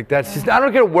 Like that's just, I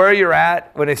don't care where you're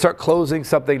at. When they start closing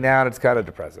something down, it's kind of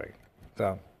depressing.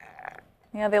 So.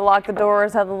 Yeah, they locked the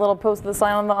doors, had the little post of the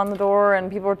sign on the door, and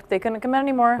they couldn't come in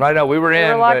anymore. I know, we were in.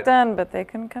 They were locked in, but they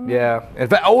couldn't come in. Yeah. In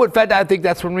fact, I think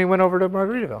that's when we went over to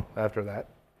Margaritaville after that.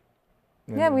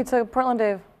 Yeah, we took Portland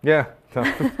Dave. Yeah. So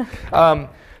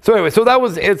anyway, that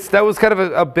was kind of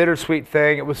a bittersweet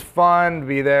thing. It was fun to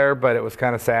be there, but it was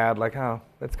kind of sad, like, oh,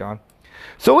 that's gone.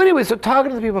 So anyway, talking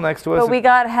to the people next to us. But we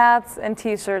got hats and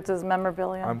T-shirts as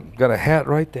memorabilia. I've got a hat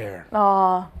right there.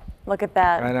 Oh, look at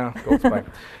that. I know, Gold Spike.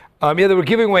 They were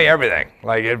giving away everything.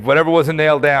 Like whatever wasn't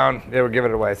nailed down, they were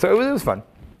giving it away. So it was fun.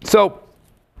 So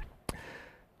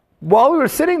while we were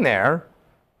sitting there,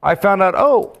 I found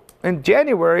out, in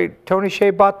January, Tony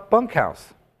Hsieh bought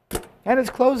Bunkhouse and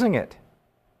is closing it.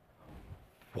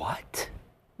 What?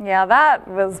 Yeah, that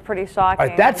was pretty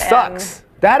shocking. That sucks.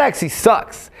 That actually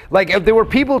sucks. Like if there were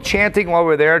people chanting while we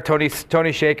were there, Tony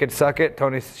Hsieh can suck it,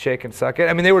 Tony Hsieh can suck it.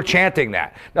 I mean, they were chanting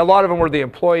that. Now, a lot of them were the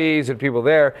employees and people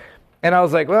there. And I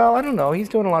was like, well, I don't know. He's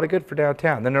doing a lot of good for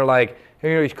downtown. Then they're like,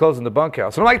 he's closing the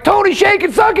Bunkhouse. And I'm like, Tony Hsieh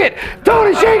can suck it.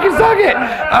 Tony Hsieh can suck it.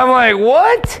 I'm like,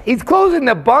 what? He's closing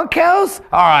the Bunkhouse?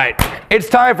 All right. It's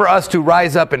time for us to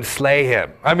rise up and slay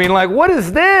him. I mean, like, what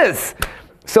is this?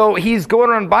 So he's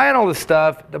going around buying all this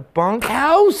stuff. The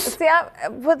Bunkhouse? See,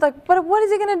 but what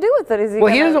is he going to do with it?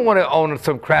 He doesn't want to own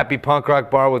some crappy punk rock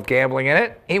bar with gambling in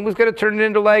it. He was going to turn it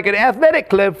into like an athletic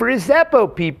club for his Zappo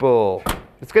people.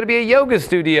 It's going to be a yoga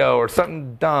studio or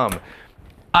something dumb.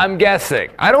 I'm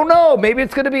guessing. I don't know. Maybe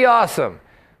it's going to be awesome.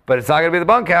 But it's not going to be the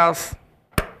Bunkhouse.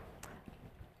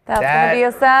 That's going to be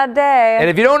a sad day. And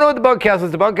if you don't know what the Bunkhouse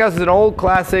is an old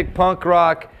classic punk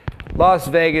rock Las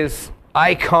Vegas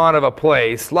icon of a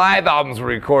place. Live albums were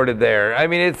recorded there. I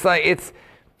mean,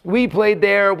 we played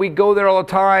there. We go there all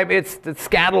the time. The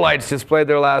Scatolites just played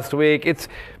there last week.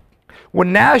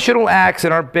 When national acts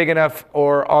that aren't big enough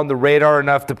or on the radar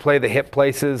enough to play the hip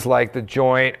places like the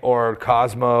Joint or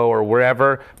Cosmo or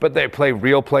wherever, but they play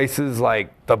real places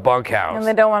like the Bunkhouse. And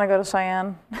they don't want to go to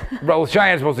Cheyenne. Well,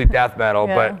 Cheyenne's mostly death metal,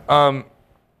 but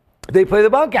they play the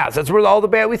Bunkhouse. That's where all the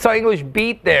band. We saw English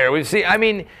Beat there.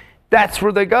 That's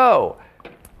where they go.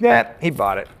 Yeah, he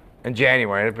bought it in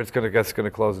January. It's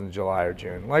gonna close in July or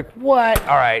June. Like what?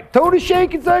 All right, Tony Hsieh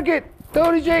can suck it.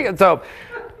 Tony Hsieh.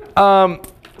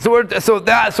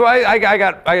 So I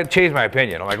got to change my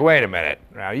opinion. I'm like, wait a minute.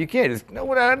 Now you can't just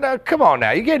no, come on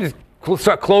now. You can't just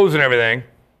start closing everything.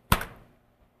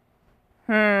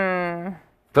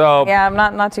 So yeah, I'm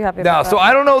not too happy about that. So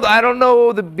I don't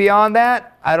know beyond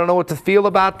that. I don't know what to feel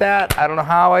about that. I don't know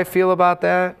how I feel about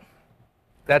that.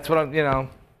 That's what I'm,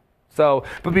 So,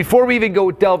 but before we even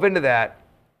go delve into that,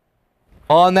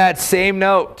 on that same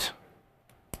note,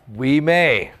 we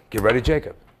may, get ready,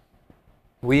 Jacob,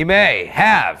 we may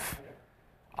have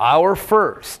our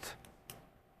first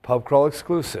Pub Crawl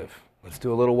exclusive. Let's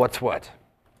do a little what's what.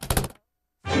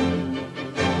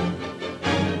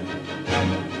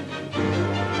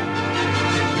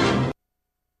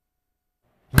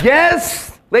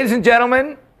 Yes, ladies and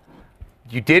gentlemen,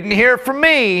 You didn't hear it from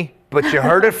me, but you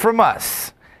heard it from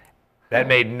us. That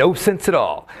made no sense at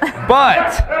all.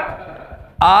 But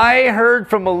I heard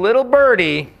from a little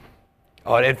birdie.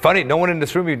 Oh, and funny, no one in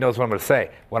this room even knows what I'm going to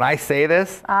say. When I say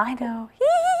this, I know.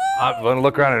 I'm going to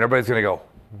look around and everybody's going to go,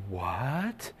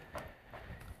 what?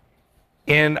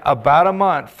 In about a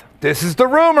month, this is the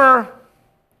rumor,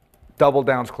 Double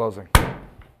Down's closing.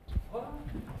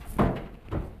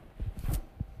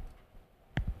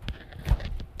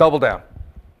 Double Down.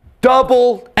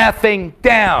 Double effing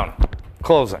down.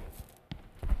 Closing.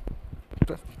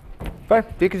 Fine,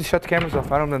 you can just shut the cameras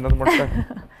off. I don't have nothing more to say.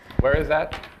 Where is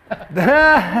that?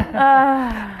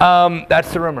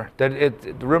 That's the rumor.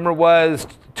 The rumor was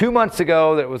 2 months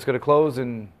ago that it was going to close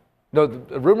in. No,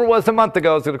 the rumor was a month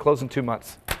ago it's going to close in 2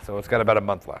 months. So it's got about a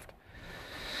month left.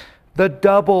 The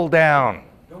Double Down.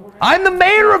 I'm the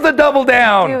mayor of the Double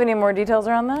Down. Do you have any more details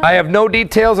around that? I have no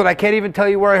details and I can't even tell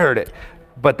you where I heard it.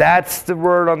 But that's the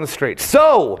word on the street.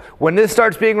 So when this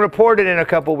starts being reported in a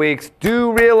couple weeks,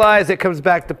 do realize it comes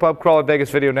back to Pub Crawl and Vegas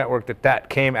Video Network that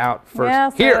came out first. Yeah,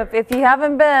 so here. if you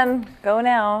haven't been, go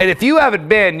now. And if you haven't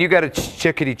been, you got to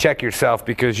chickadee check yourself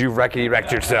because you've wrecked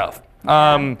yourself.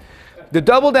 The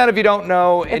Double Down, if you don't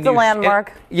know, It's a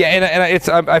landmark.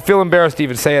 I feel embarrassed to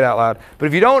even say it out loud. But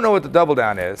if you don't know what the Double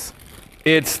Down is,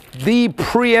 it's the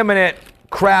preeminent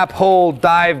crap hole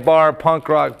dive bar punk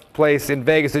rock place in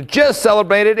Vegas. It just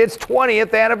celebrated its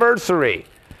 20th anniversary.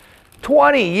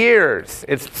 20 years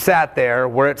it's sat there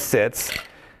where it sits,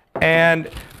 and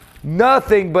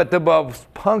nothing but the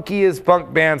most punkiest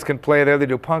punk bands can play there. They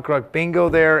do punk rock bingo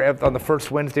there on the first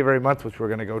Wednesday of every month, which we're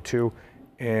going to go to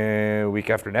a week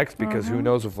after next because who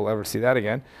knows if we'll ever see that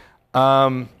again.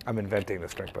 I'm inventing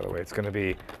this drink, by the way. It's going to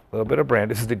be a little bit of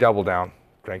brand. This is the Double Down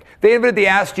drink. They invented the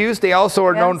ass juice. They also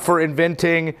are known for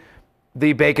inventing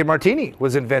the bacon martini.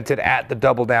 Was invented at the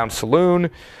Double Down Saloon.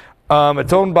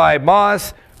 It's owned by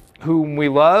Moss, whom we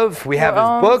love. We have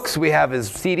his books. We have his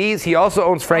CDs. He also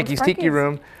owns Frankie's Tiki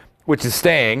Room, which is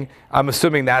staying. I'm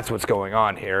assuming that's what's going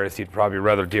on here, is he'd probably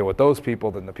rather deal with those people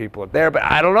than the people up there. But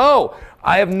I don't know.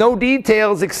 I have no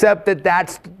details except that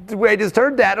that's the way I just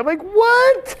heard that. I'm like,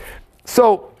 what?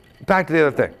 So back to the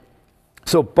other thing.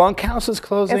 So Bunkhouse is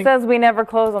closing? It says we never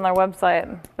close on their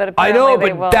website, but I apparently know, they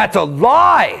but will. that's a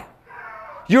lie.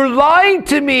 You're lying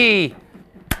to me.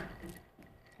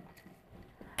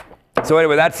 So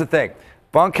anyway, that's the thing.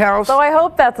 Bunkhouse. So I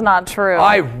hope that's not true.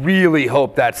 I really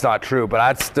hope that's not true,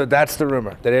 but that's the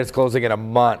rumor, that it's closing in a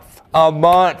month. A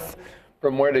month.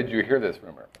 From where did you hear this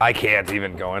rumor? I can't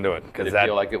even go into it. Did it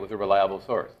feel like it was a reliable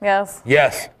source? Yes.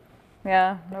 Yes.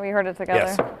 Yeah, we heard it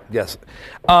together. Yes.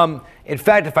 In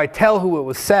fact, if I tell who it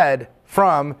was said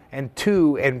from and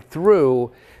to and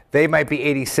through, they might be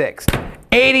 86th.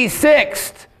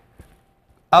 86th!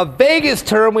 A Vegas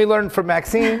term we learned from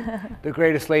Maxine, the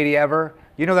greatest lady ever.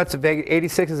 You know that's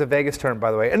 86 is a Vegas term,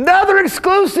 by the way. Another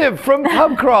exclusive from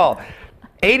Pub Crawl.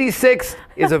 86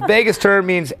 is a Vegas term,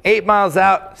 means 8 miles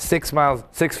out, 6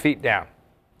 feet down.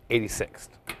 86th.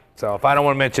 So if I don't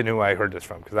want to mention who I heard this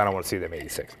from, because I don't want to see them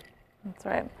 86th. That's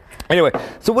right. Anyway,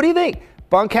 so what do you think?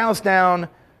 Bunkhouse down,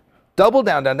 Double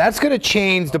Down down. That's going to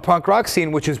change the punk rock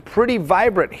scene, which is pretty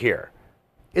vibrant here.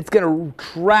 It's going to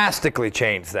drastically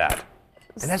change that.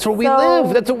 And that's where we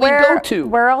live. That's what we go to.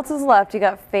 Where else is left? You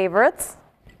got Favorites.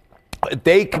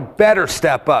 They could better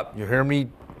step up. You hear me,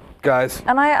 guys?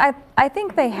 And I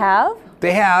think they have.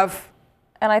 They have.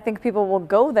 And I think people will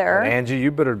go there. Angie,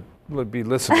 you better be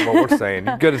listening to what we're saying.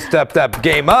 You got to step that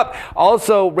game up.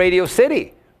 Also, Radio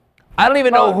City. I don't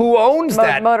even know who owns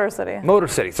that. Motor City. Motor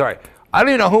City, sorry. I don't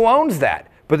even know who owns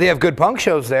that. But they have good punk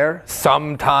shows there.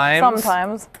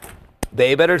 Sometimes.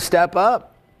 They better step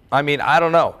up. I mean, I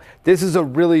don't know. This is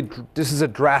a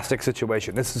drastic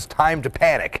situation. This is time to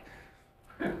panic.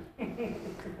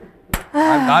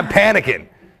 I'm panicking.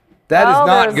 That is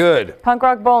not good. Punk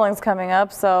Rock Bowling's coming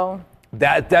up, so.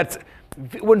 That's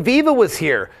when Viva was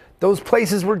here. Those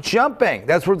places were jumping.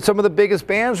 That's where some of the biggest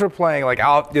bands were playing, like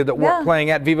that weren't playing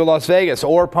at Viva Las Vegas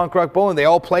or Punk Rock Bowling. They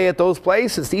all play at those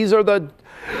places. These are the,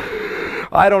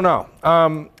 I don't know.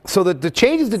 So the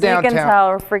changes to downtown. You can tell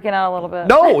we're freaking out a little bit.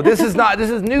 No, this is not. This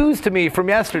is news to me from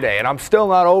yesterday, and I'm still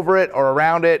not over it or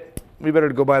around it. We better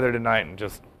go by there tonight and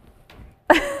just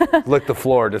lick the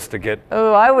floor just to get.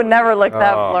 Oh, I would never lick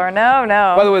that floor. No.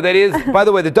 By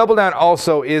the way, the Double Down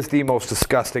also is the most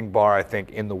disgusting bar I think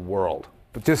in the world.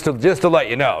 But just to let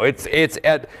you know, it's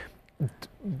at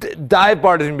dive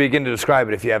bar doesn't begin to describe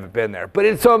it if you haven't been there. But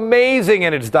it's amazing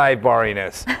in its dive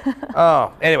bariness.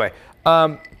 Anyway,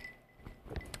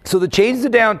 so the change to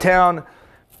downtown,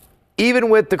 even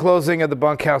with the closing of the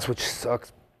Bunkhouse, which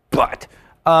sucks, but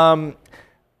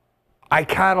I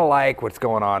kind of like what's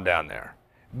going on down there.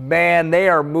 Man, they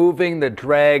are moving the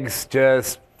dregs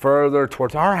just further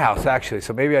towards our house, actually.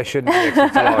 So maybe I shouldn't be so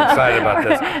excited about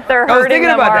this. They're I was herding thinking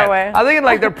them about our that. way. I'm thinking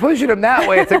like they're pushing them that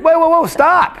way. It's like, whoa,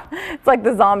 stop. It's like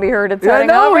the zombie herd. It's Yeah, heading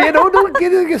no, over. you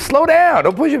don't slow down.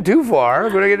 Don't push them too far.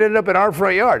 We're going to end up in our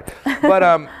front yard.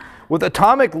 But with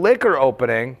Atomic Liquor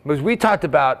opening, which we talked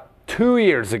about 2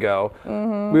 years ago,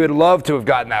 we would love to have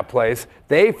gotten that place.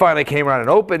 They finally came around and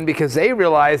opened because they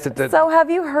realized that So have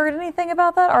you heard anything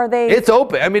about that? Are they? it's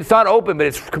open. I mean, it's not open, but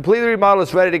it's completely remodeled.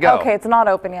 It's ready to go. Okay, it's not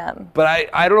open yet. But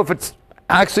I don't know if it's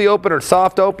actually open or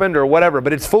soft opened or whatever,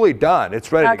 but it's fully done.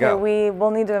 It's ready to Okay, go. we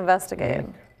will need to investigate.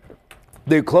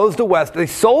 They closed the West. They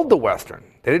sold the Western.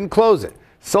 They didn't close it.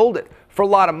 Sold it for a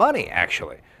lot of money,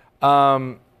 actually. I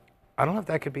don't know if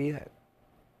that could be it.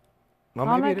 Well,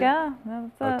 maybe Atomic, it is. yeah,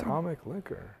 that's it. Atomic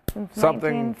Liquor. Since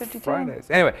Something 1952. Fridays.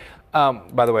 Anyway,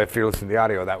 by the way, if you're listening to the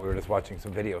audio of that, we were just watching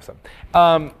some video or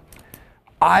something.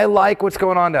 I like what's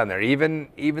going on down there, even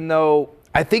though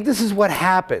I think this is what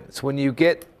happens when you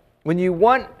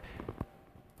want.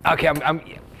 Okay,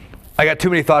 I got too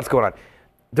many thoughts going on.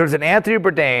 There's an Anthony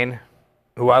Bourdain,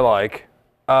 who I like.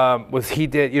 He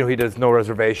does No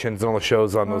Reservations and all the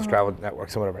shows on those travel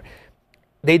networks and whatever.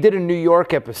 They did a New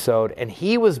York episode, and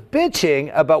he was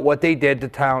bitching about what they did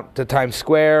to Times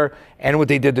Square and what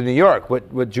they did to New York, what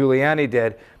Giuliani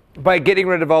did, by getting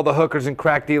rid of all the hookers and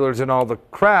crack dealers and all the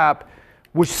crap,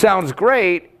 which sounds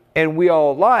great and we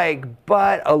all like,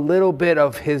 but a little bit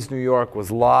of his New York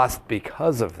was lost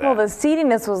because of that. Well, the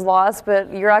seediness was lost, but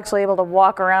you're actually able to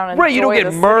walk around and Right, you don't enjoy get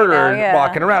the city murdered now, yeah.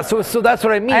 walking around. So that's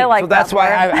what I mean. I like so that's that why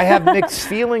part. I have mixed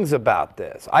feelings about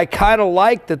this. I kind of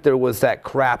like that there was that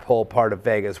crap hole part of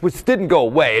Vegas, which didn't go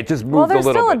away. It just moved Well, a there's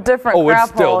little still bit. a different Oh, crap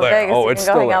it's still hole in there. Vegas. Oh, You it's can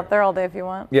go still hang there. out there all day if you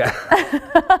want. Yeah.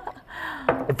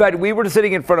 In fact, we were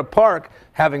sitting in front of Park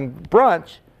having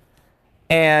brunch,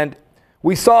 and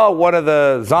we saw one of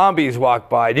the zombies walk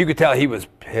by, and you could tell he was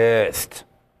pissed.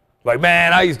 Like,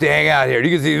 man, I used to hang out here. You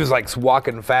could see he was like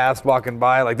walking fast, walking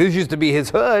by. Like, this used to be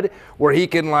his hood where he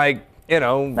can, like, you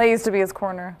know. That used to be his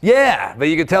corner. Yeah, but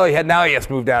you could tell now he has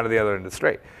to move down to the other end of the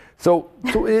street. So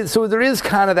there is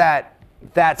kind of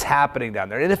that's happening down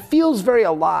there. And it feels very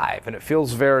alive, and it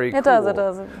feels very cool. It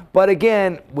does. But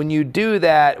again, when you do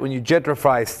that, when you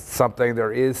gentrify something,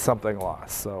 there is something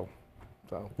lost. So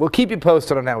we'll keep you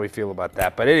posted on how we feel about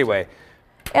that. But anyway.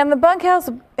 And the bunkhouse,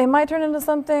 it might turn into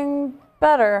something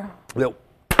better.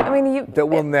 I mean, that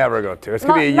we'll never go to. It's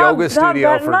going to be a yoga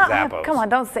studio for Zappos. Come on,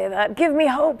 don't say that. Give me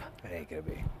hope. It ain't going to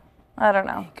be. I don't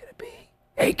know. Ain't going to be.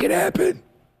 Ain't going to happen.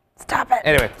 Stop it.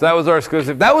 Anyway, so that was our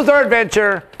exclusive. That was our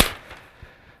adventure.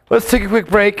 Let's take a quick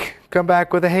break. Come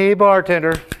back with a Hey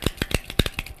Bartender.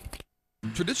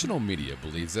 Traditional media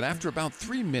believes that after about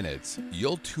 3 minutes,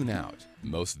 you'll tune out.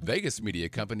 Most Vegas media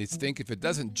companies think if it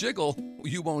doesn't jiggle,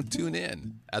 you won't tune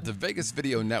in. At the Vegas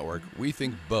Video Network, we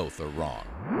think both are wrong.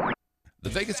 The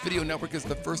Vegas Video Network is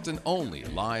the first and only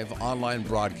live online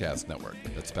broadcast network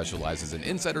that specializes in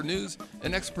insider news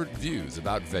and expert views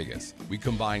about Vegas. We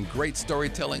combine great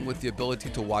storytelling with the ability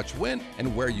to watch when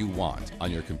and where you want on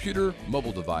your computer,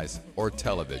 mobile device, or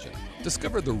television.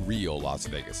 Discover the real Las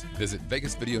Vegas. Visit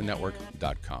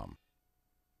VegasVideoNetwork.com.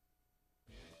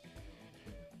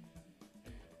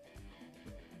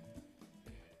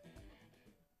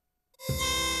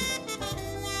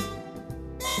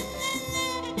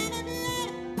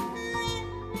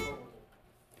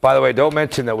 By the way, don't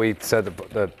mention that we said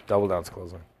the Double Down's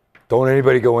closing. Don't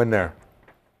anybody go in there.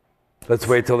 Let's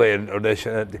wait till they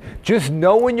audition. Just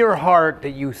know in your heart that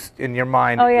in your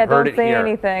mind, Oh, yeah, you heard don't it say here.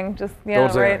 anything. Just,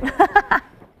 Don't say right.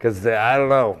 Because I don't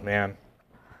know, man.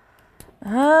 You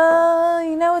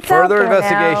know what's Further out there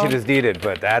investigation now. is needed,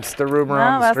 but that's the rumor No,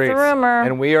 on the that's the streets. rumor.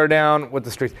 And we are down with the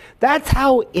streets. That's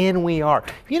how in we are.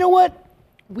 You know what?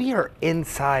 We are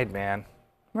inside, man.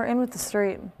 We're in with the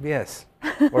street. Yes.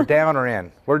 We're down or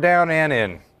in. We're down and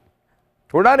in.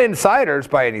 We're not insiders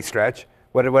by any stretch,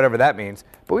 whatever that means,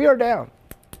 but we are down.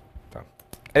 So,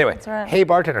 anyway, That's right. Hey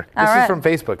Bartender. All This right. is from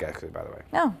Facebook, actually, by the way.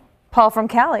 No. Paul from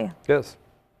Cali. Yes.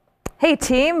 Hey,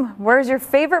 team, where's your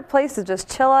favorite place to just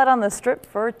chill out on the strip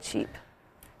for cheap?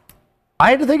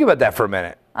 I had to think about that for a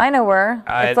minute. I know where.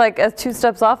 It's like 2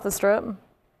 steps off the strip.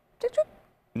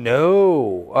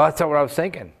 No. Oh, that's not what I was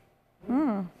thinking.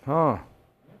 Huh.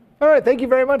 All right, thank you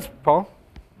very much, Paul.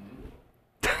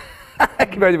 I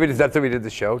can imagine that's how we did the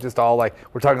show. Just all like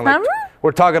we're talking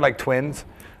like twins.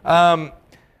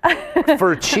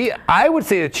 For cheap, I would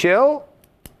say to chill.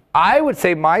 I would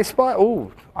say my spot.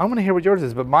 Oh, I'm gonna hear what yours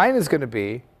is, but mine is gonna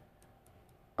be.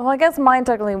 Well, I guess mine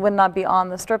technically would not be on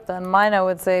the strip then. Mine, I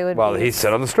would say, would Well, be he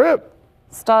said on the strip.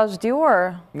 Stage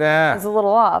Dior. Nah. Is a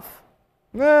little off.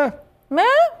 Nah. Meh?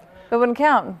 It wouldn't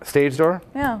count. Stage door?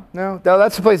 Yeah. No,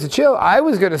 that's the place to chill. I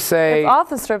was gonna say. It's off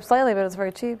the strip slightly, but it's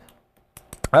very cheap.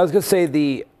 I was gonna say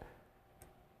the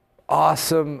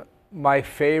awesome, my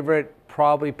favorite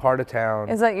probably part of town.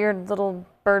 Is that your little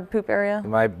bird poop area?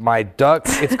 My duck.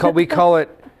 It's called. We call it.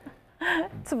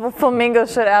 It's Flamingo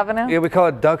Shit Avenue. Yeah, we call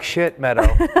it Duck Shit Meadow.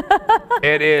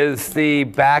 It is the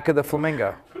back of the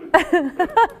flamingo.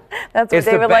 That's what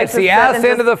David likes It's the ass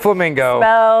end of the flamingo.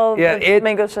 Smell the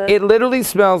flamingo shit. It literally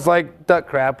smells like duck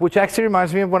crap, which actually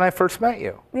reminds me of when I first met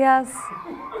you. Yes.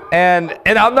 And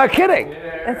I'm not kidding.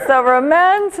 It's so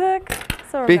romantic.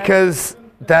 So romantic. Because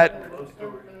that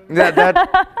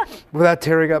without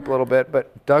tearing up a little bit,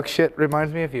 but duck shit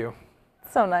reminds me of you.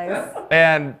 So nice.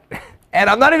 And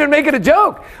I'm not even making a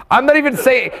joke. I'm not even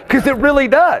saying, because it really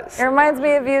does. It reminds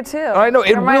me of you too. I know,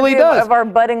 it reminds really me does. Of our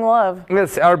budding love.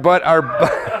 Yes,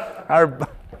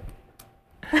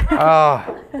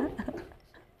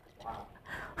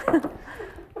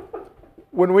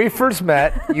 When we first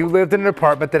met, you lived in an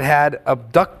apartment that had a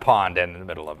duck pond in the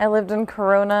middle of it. I lived in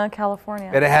Corona,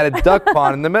 California. And it had a duck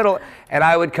pond in the middle, and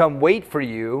I would come wait for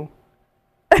you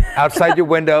outside your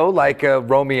window like a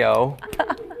Romeo,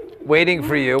 waiting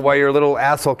for you while your little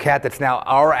asshole cat, that's now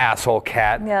our asshole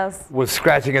cat, was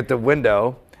scratching at the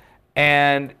window.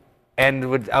 And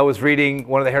I was reading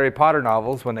one of the Harry Potter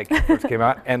novels when they first came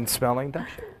out and smelling duck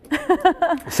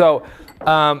shit. So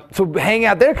hanging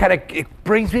out there it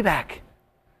brings me back.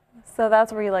 So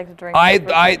that's where you like to drink.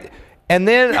 And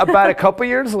then about a couple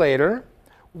years later,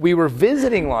 we were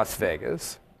visiting Las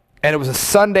Vegas. And it was a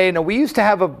Sunday. Now, we used to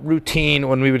have a routine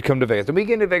when we would come to Vegas. And we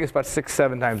get into Vegas about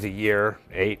 6-7 times a year,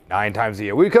 8-9 times a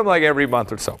year. We'd come like every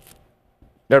month or so,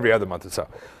 every other month or so.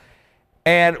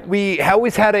 And we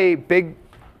always had a big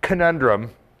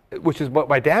conundrum, which is what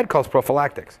my dad calls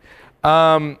prophylactics. He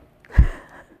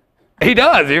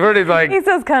does. You've heard it like. He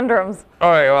says conundrums. All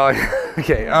right. Well,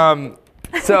 okay.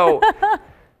 So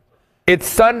it's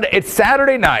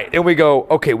Saturday night, and we go,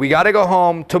 okay, we got to go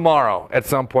home tomorrow at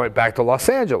some point back to Los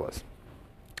Angeles.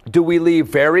 Do we leave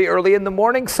very early in the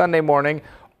morning, Sunday morning,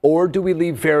 or do we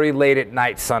leave very late at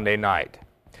night, Sunday night?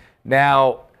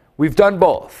 Now, we've done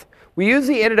both. We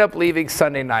usually ended up leaving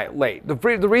Sunday night late. The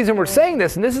reason we're saying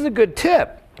this, and this is a good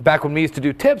tip, back when we used to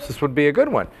do tips, this would be a good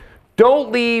one.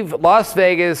 Don't leave Las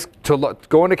Vegas to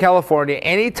go into California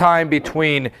anytime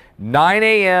between 9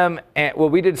 a.m. and, well,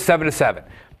 we did 7 to 7.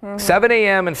 7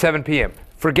 a.m. and 7 p.m.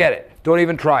 Forget it. Don't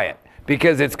even try it,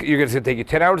 because it's going to take you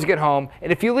 10 hours to get home.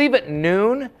 And if you leave at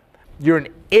noon, you're an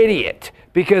idiot,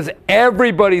 because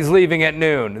everybody's leaving at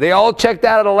noon. They all checked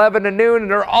out at 11 to noon,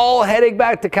 and they're all heading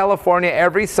back to California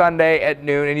every Sunday at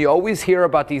noon. And you always hear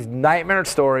about these nightmare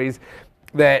stories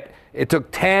that it took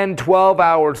 10, 12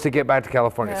 hours to get back to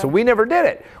California. So we never did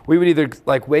it. We would either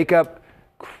like wake up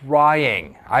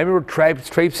crying. I remember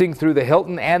traipsing through the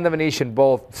Hilton and the Venetian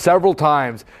both several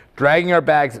times, dragging our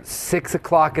bags at 6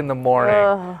 o'clock in the morning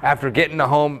after getting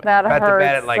home back to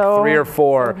bed at like 3 or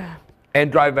 4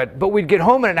 and drive back. But we'd get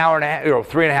home in an hour and a half,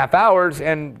 3.5 hours,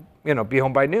 and be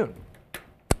home by noon.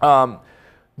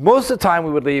 Most of the time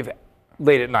we would leave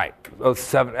late at night,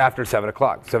 after 7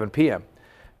 o'clock, 7 p.m.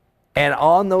 And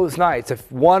on those nights, if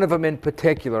one of them in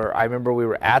particular, I remember we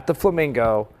were at the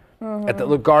Flamingo, at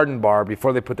the Garden Bar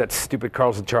before they put that stupid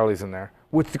Carl's and Charlie's in there,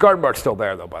 which the Garden Bar's still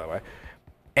there though, by the way.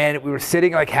 And we were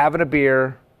sitting like having a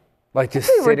beer, like just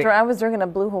sitting. I was drinking a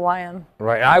Blue Hawaiian.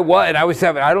 Right, and I was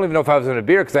having, I don't even know if I was in a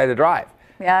beer because I had to drive.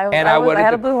 Yeah, I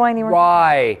had a Blue Hawaiian.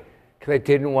 Why? Because I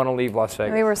didn't want to leave Las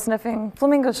Vegas. We were sniffing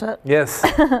flamingo shit. Yes,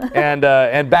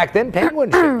 and back then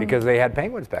penguin shit, because they had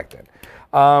penguins back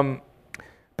then.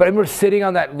 But I remember sitting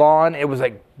on that lawn. It was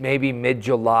like maybe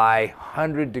mid-July,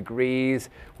 100 degrees.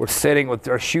 We're sitting with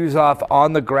our shoes off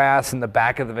on the grass in the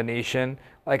back of the Venetian.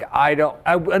 Like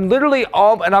and literally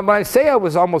and when I say I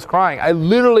was almost crying, I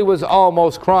literally was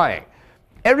almost crying.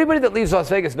 Everybody that leaves Las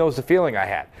Vegas knows the feeling I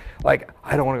had. Like,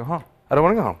 I don't want to go home. I don't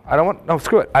want to go home. No,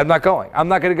 screw it. I'm not going. I'm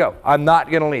not going to go. I'm not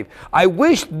going to leave. I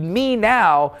wish me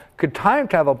now could time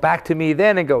travel back to me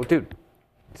then and go, dude,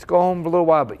 just go home for a little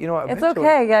while, but you know what? It's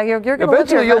okay. Yeah, you're going to live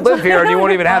here. Eventually you'll live here and you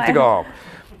won't even have to go home.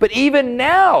 But even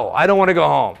now, I don't want to go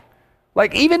home.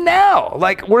 Like, even now,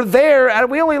 like, we're there, and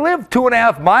we only live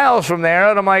 2.5 miles from there,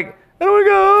 and I'm like, I don't want to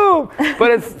go home.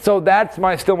 But so that's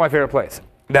still my favorite place.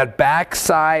 That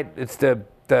backside, it's the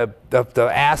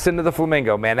ass into the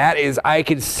Flamingo, man. That is, I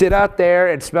could sit out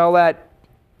there and smell that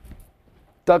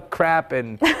duck crap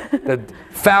and the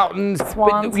fountains.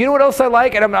 Swans. But you know what else I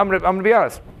like? And I'm gonna be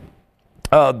honest.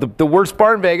 The worst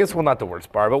bar in Vegas, well, not the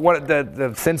worst bar, but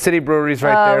the Sin City Brewery's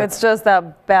right there. It's just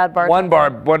that bad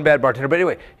bartender. One bad bartender. But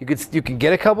anyway, you can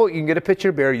get a pitcher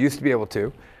of beer. You used to be able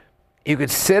to. You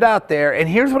could sit out there, and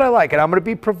here's what I like, and I'm going to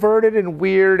be perverted and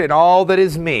weird and all that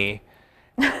is me.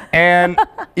 And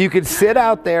you could sit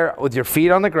out there with your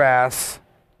feet on the grass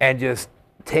and just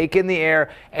take in the air,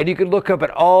 and you could look up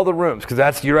at all the rooms,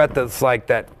 because you're at this like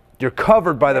that. You're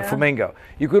covered by the flamingo.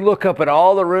 You could look up at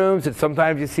all the rooms, and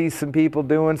sometimes you see some people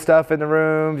doing stuff in the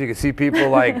rooms. You can see people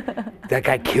like, that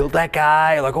guy killed that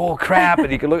guy, like, oh crap,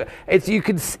 and you can look.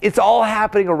 It's all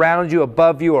happening around you,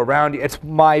 above you, around you. It's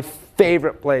my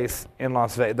favorite place in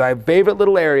Las Vegas. My favorite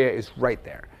little area is right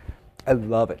there. I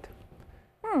love it.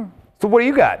 So what do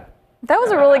you got? That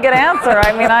was a really good answer.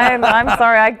 I mean, I'm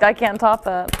sorry, I can't top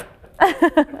that.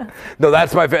 No,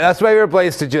 that's my favorite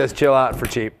place to just chill out for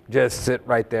cheap. Just sit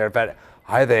right there. In fact,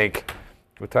 I think,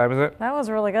 what time is it? That was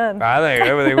really good. I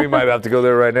think we might have to go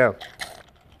there right now.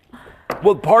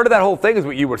 Well, part of that whole thing is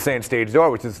what you were saying, stage door,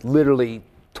 which is literally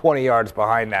 20 yards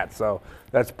behind that. So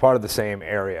that's part of the same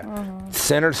area.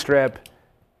 Center strip.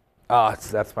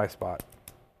 That's my spot.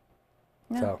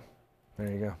 Yeah. So there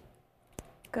you go.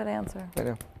 Good answer. I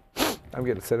know. I'm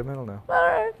getting sentimental now. All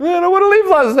right. I don't want to leave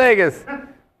Las Vegas.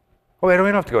 Oh, wait, we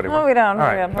don't have to go anymore. No, we don't. All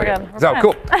We're right, good. We're okay. good. We're So,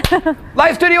 fine. cool.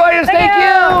 Live studio audience, thank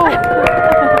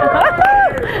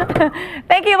you.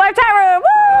 Thank you, Lifetime Room.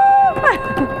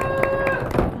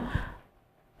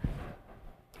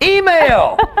 Woo!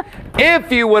 Email.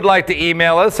 If you would like to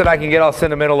email us, and I can get all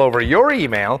sentimental over your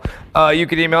email, you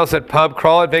can email us at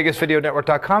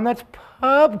pubcrawl@vegasvideonetwork.com. That's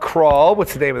pubcrawl,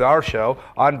 what's the name of our show,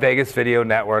 on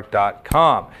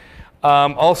vegasvideonetwork.com.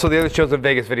 Also, the other shows on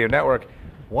Vegas Video Network.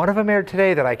 One of them aired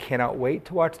today that I cannot wait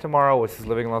to watch tomorrow, which is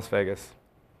Living in Las Vegas,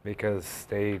 because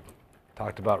they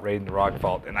talked about raiding the rock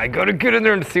vault, and I got to get in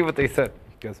there and see what they said,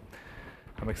 because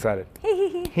I'm excited.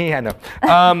 I know.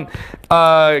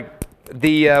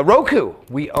 The Roku,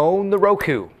 we own the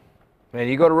Roku. And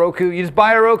you go to Roku, you just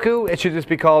buy a Roku, it should just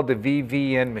be called the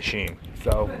VVN machine.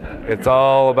 So it's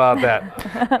all about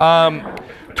that.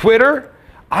 Twitter,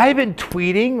 I've been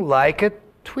tweeting like a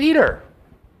tweeter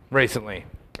recently.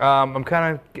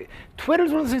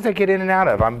 Twitter's one of those things I get in and out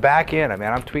of. I'm back in.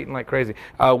 I'm tweeting like crazy.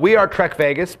 We are Trek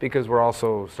Vegas, because we're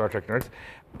also Star Trek nerds.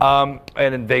 And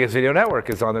then Vegas Video Network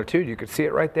is on there too. You can see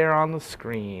it right there on the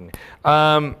screen.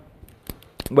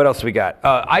 What else we got?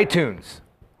 iTunes,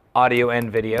 audio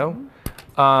and video,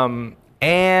 and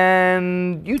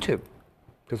YouTube,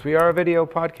 because we are a video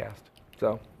podcast,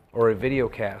 or a video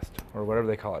cast, or whatever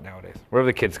they call it nowadays, whatever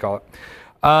the kids call it.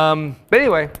 But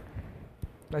anyway,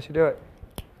 that should do it.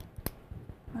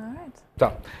 All right.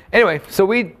 So anyway, so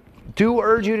we do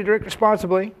urge you to drink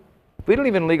responsibly. We don't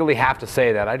even legally have to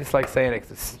say that. I just like saying it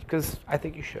because I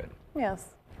think you should. Yes.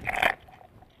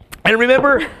 And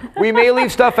remember, we may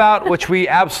leave stuff out, which we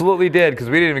absolutely did, because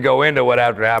we didn't even go into what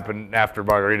happened after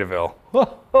Margaritaville.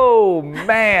 Oh,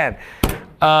 man.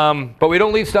 But we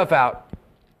don't leave stuff out.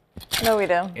 No, we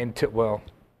do.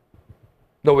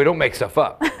 No, we don't make stuff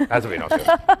up. That's what we don't do.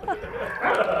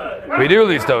 We do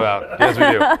leave stuff out. Yes, we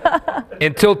do.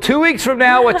 Until 2 weeks from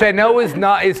now, which I know is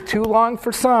too long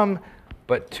for some,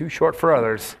 but too short for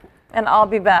others. And I'll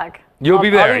be back. You'll be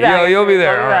there. You'll be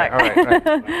there. All right.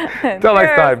 Till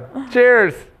next time.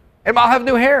 Cheers. And I'll have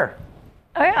new hair.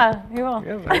 Oh, yeah, you will.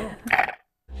 Yes, I will.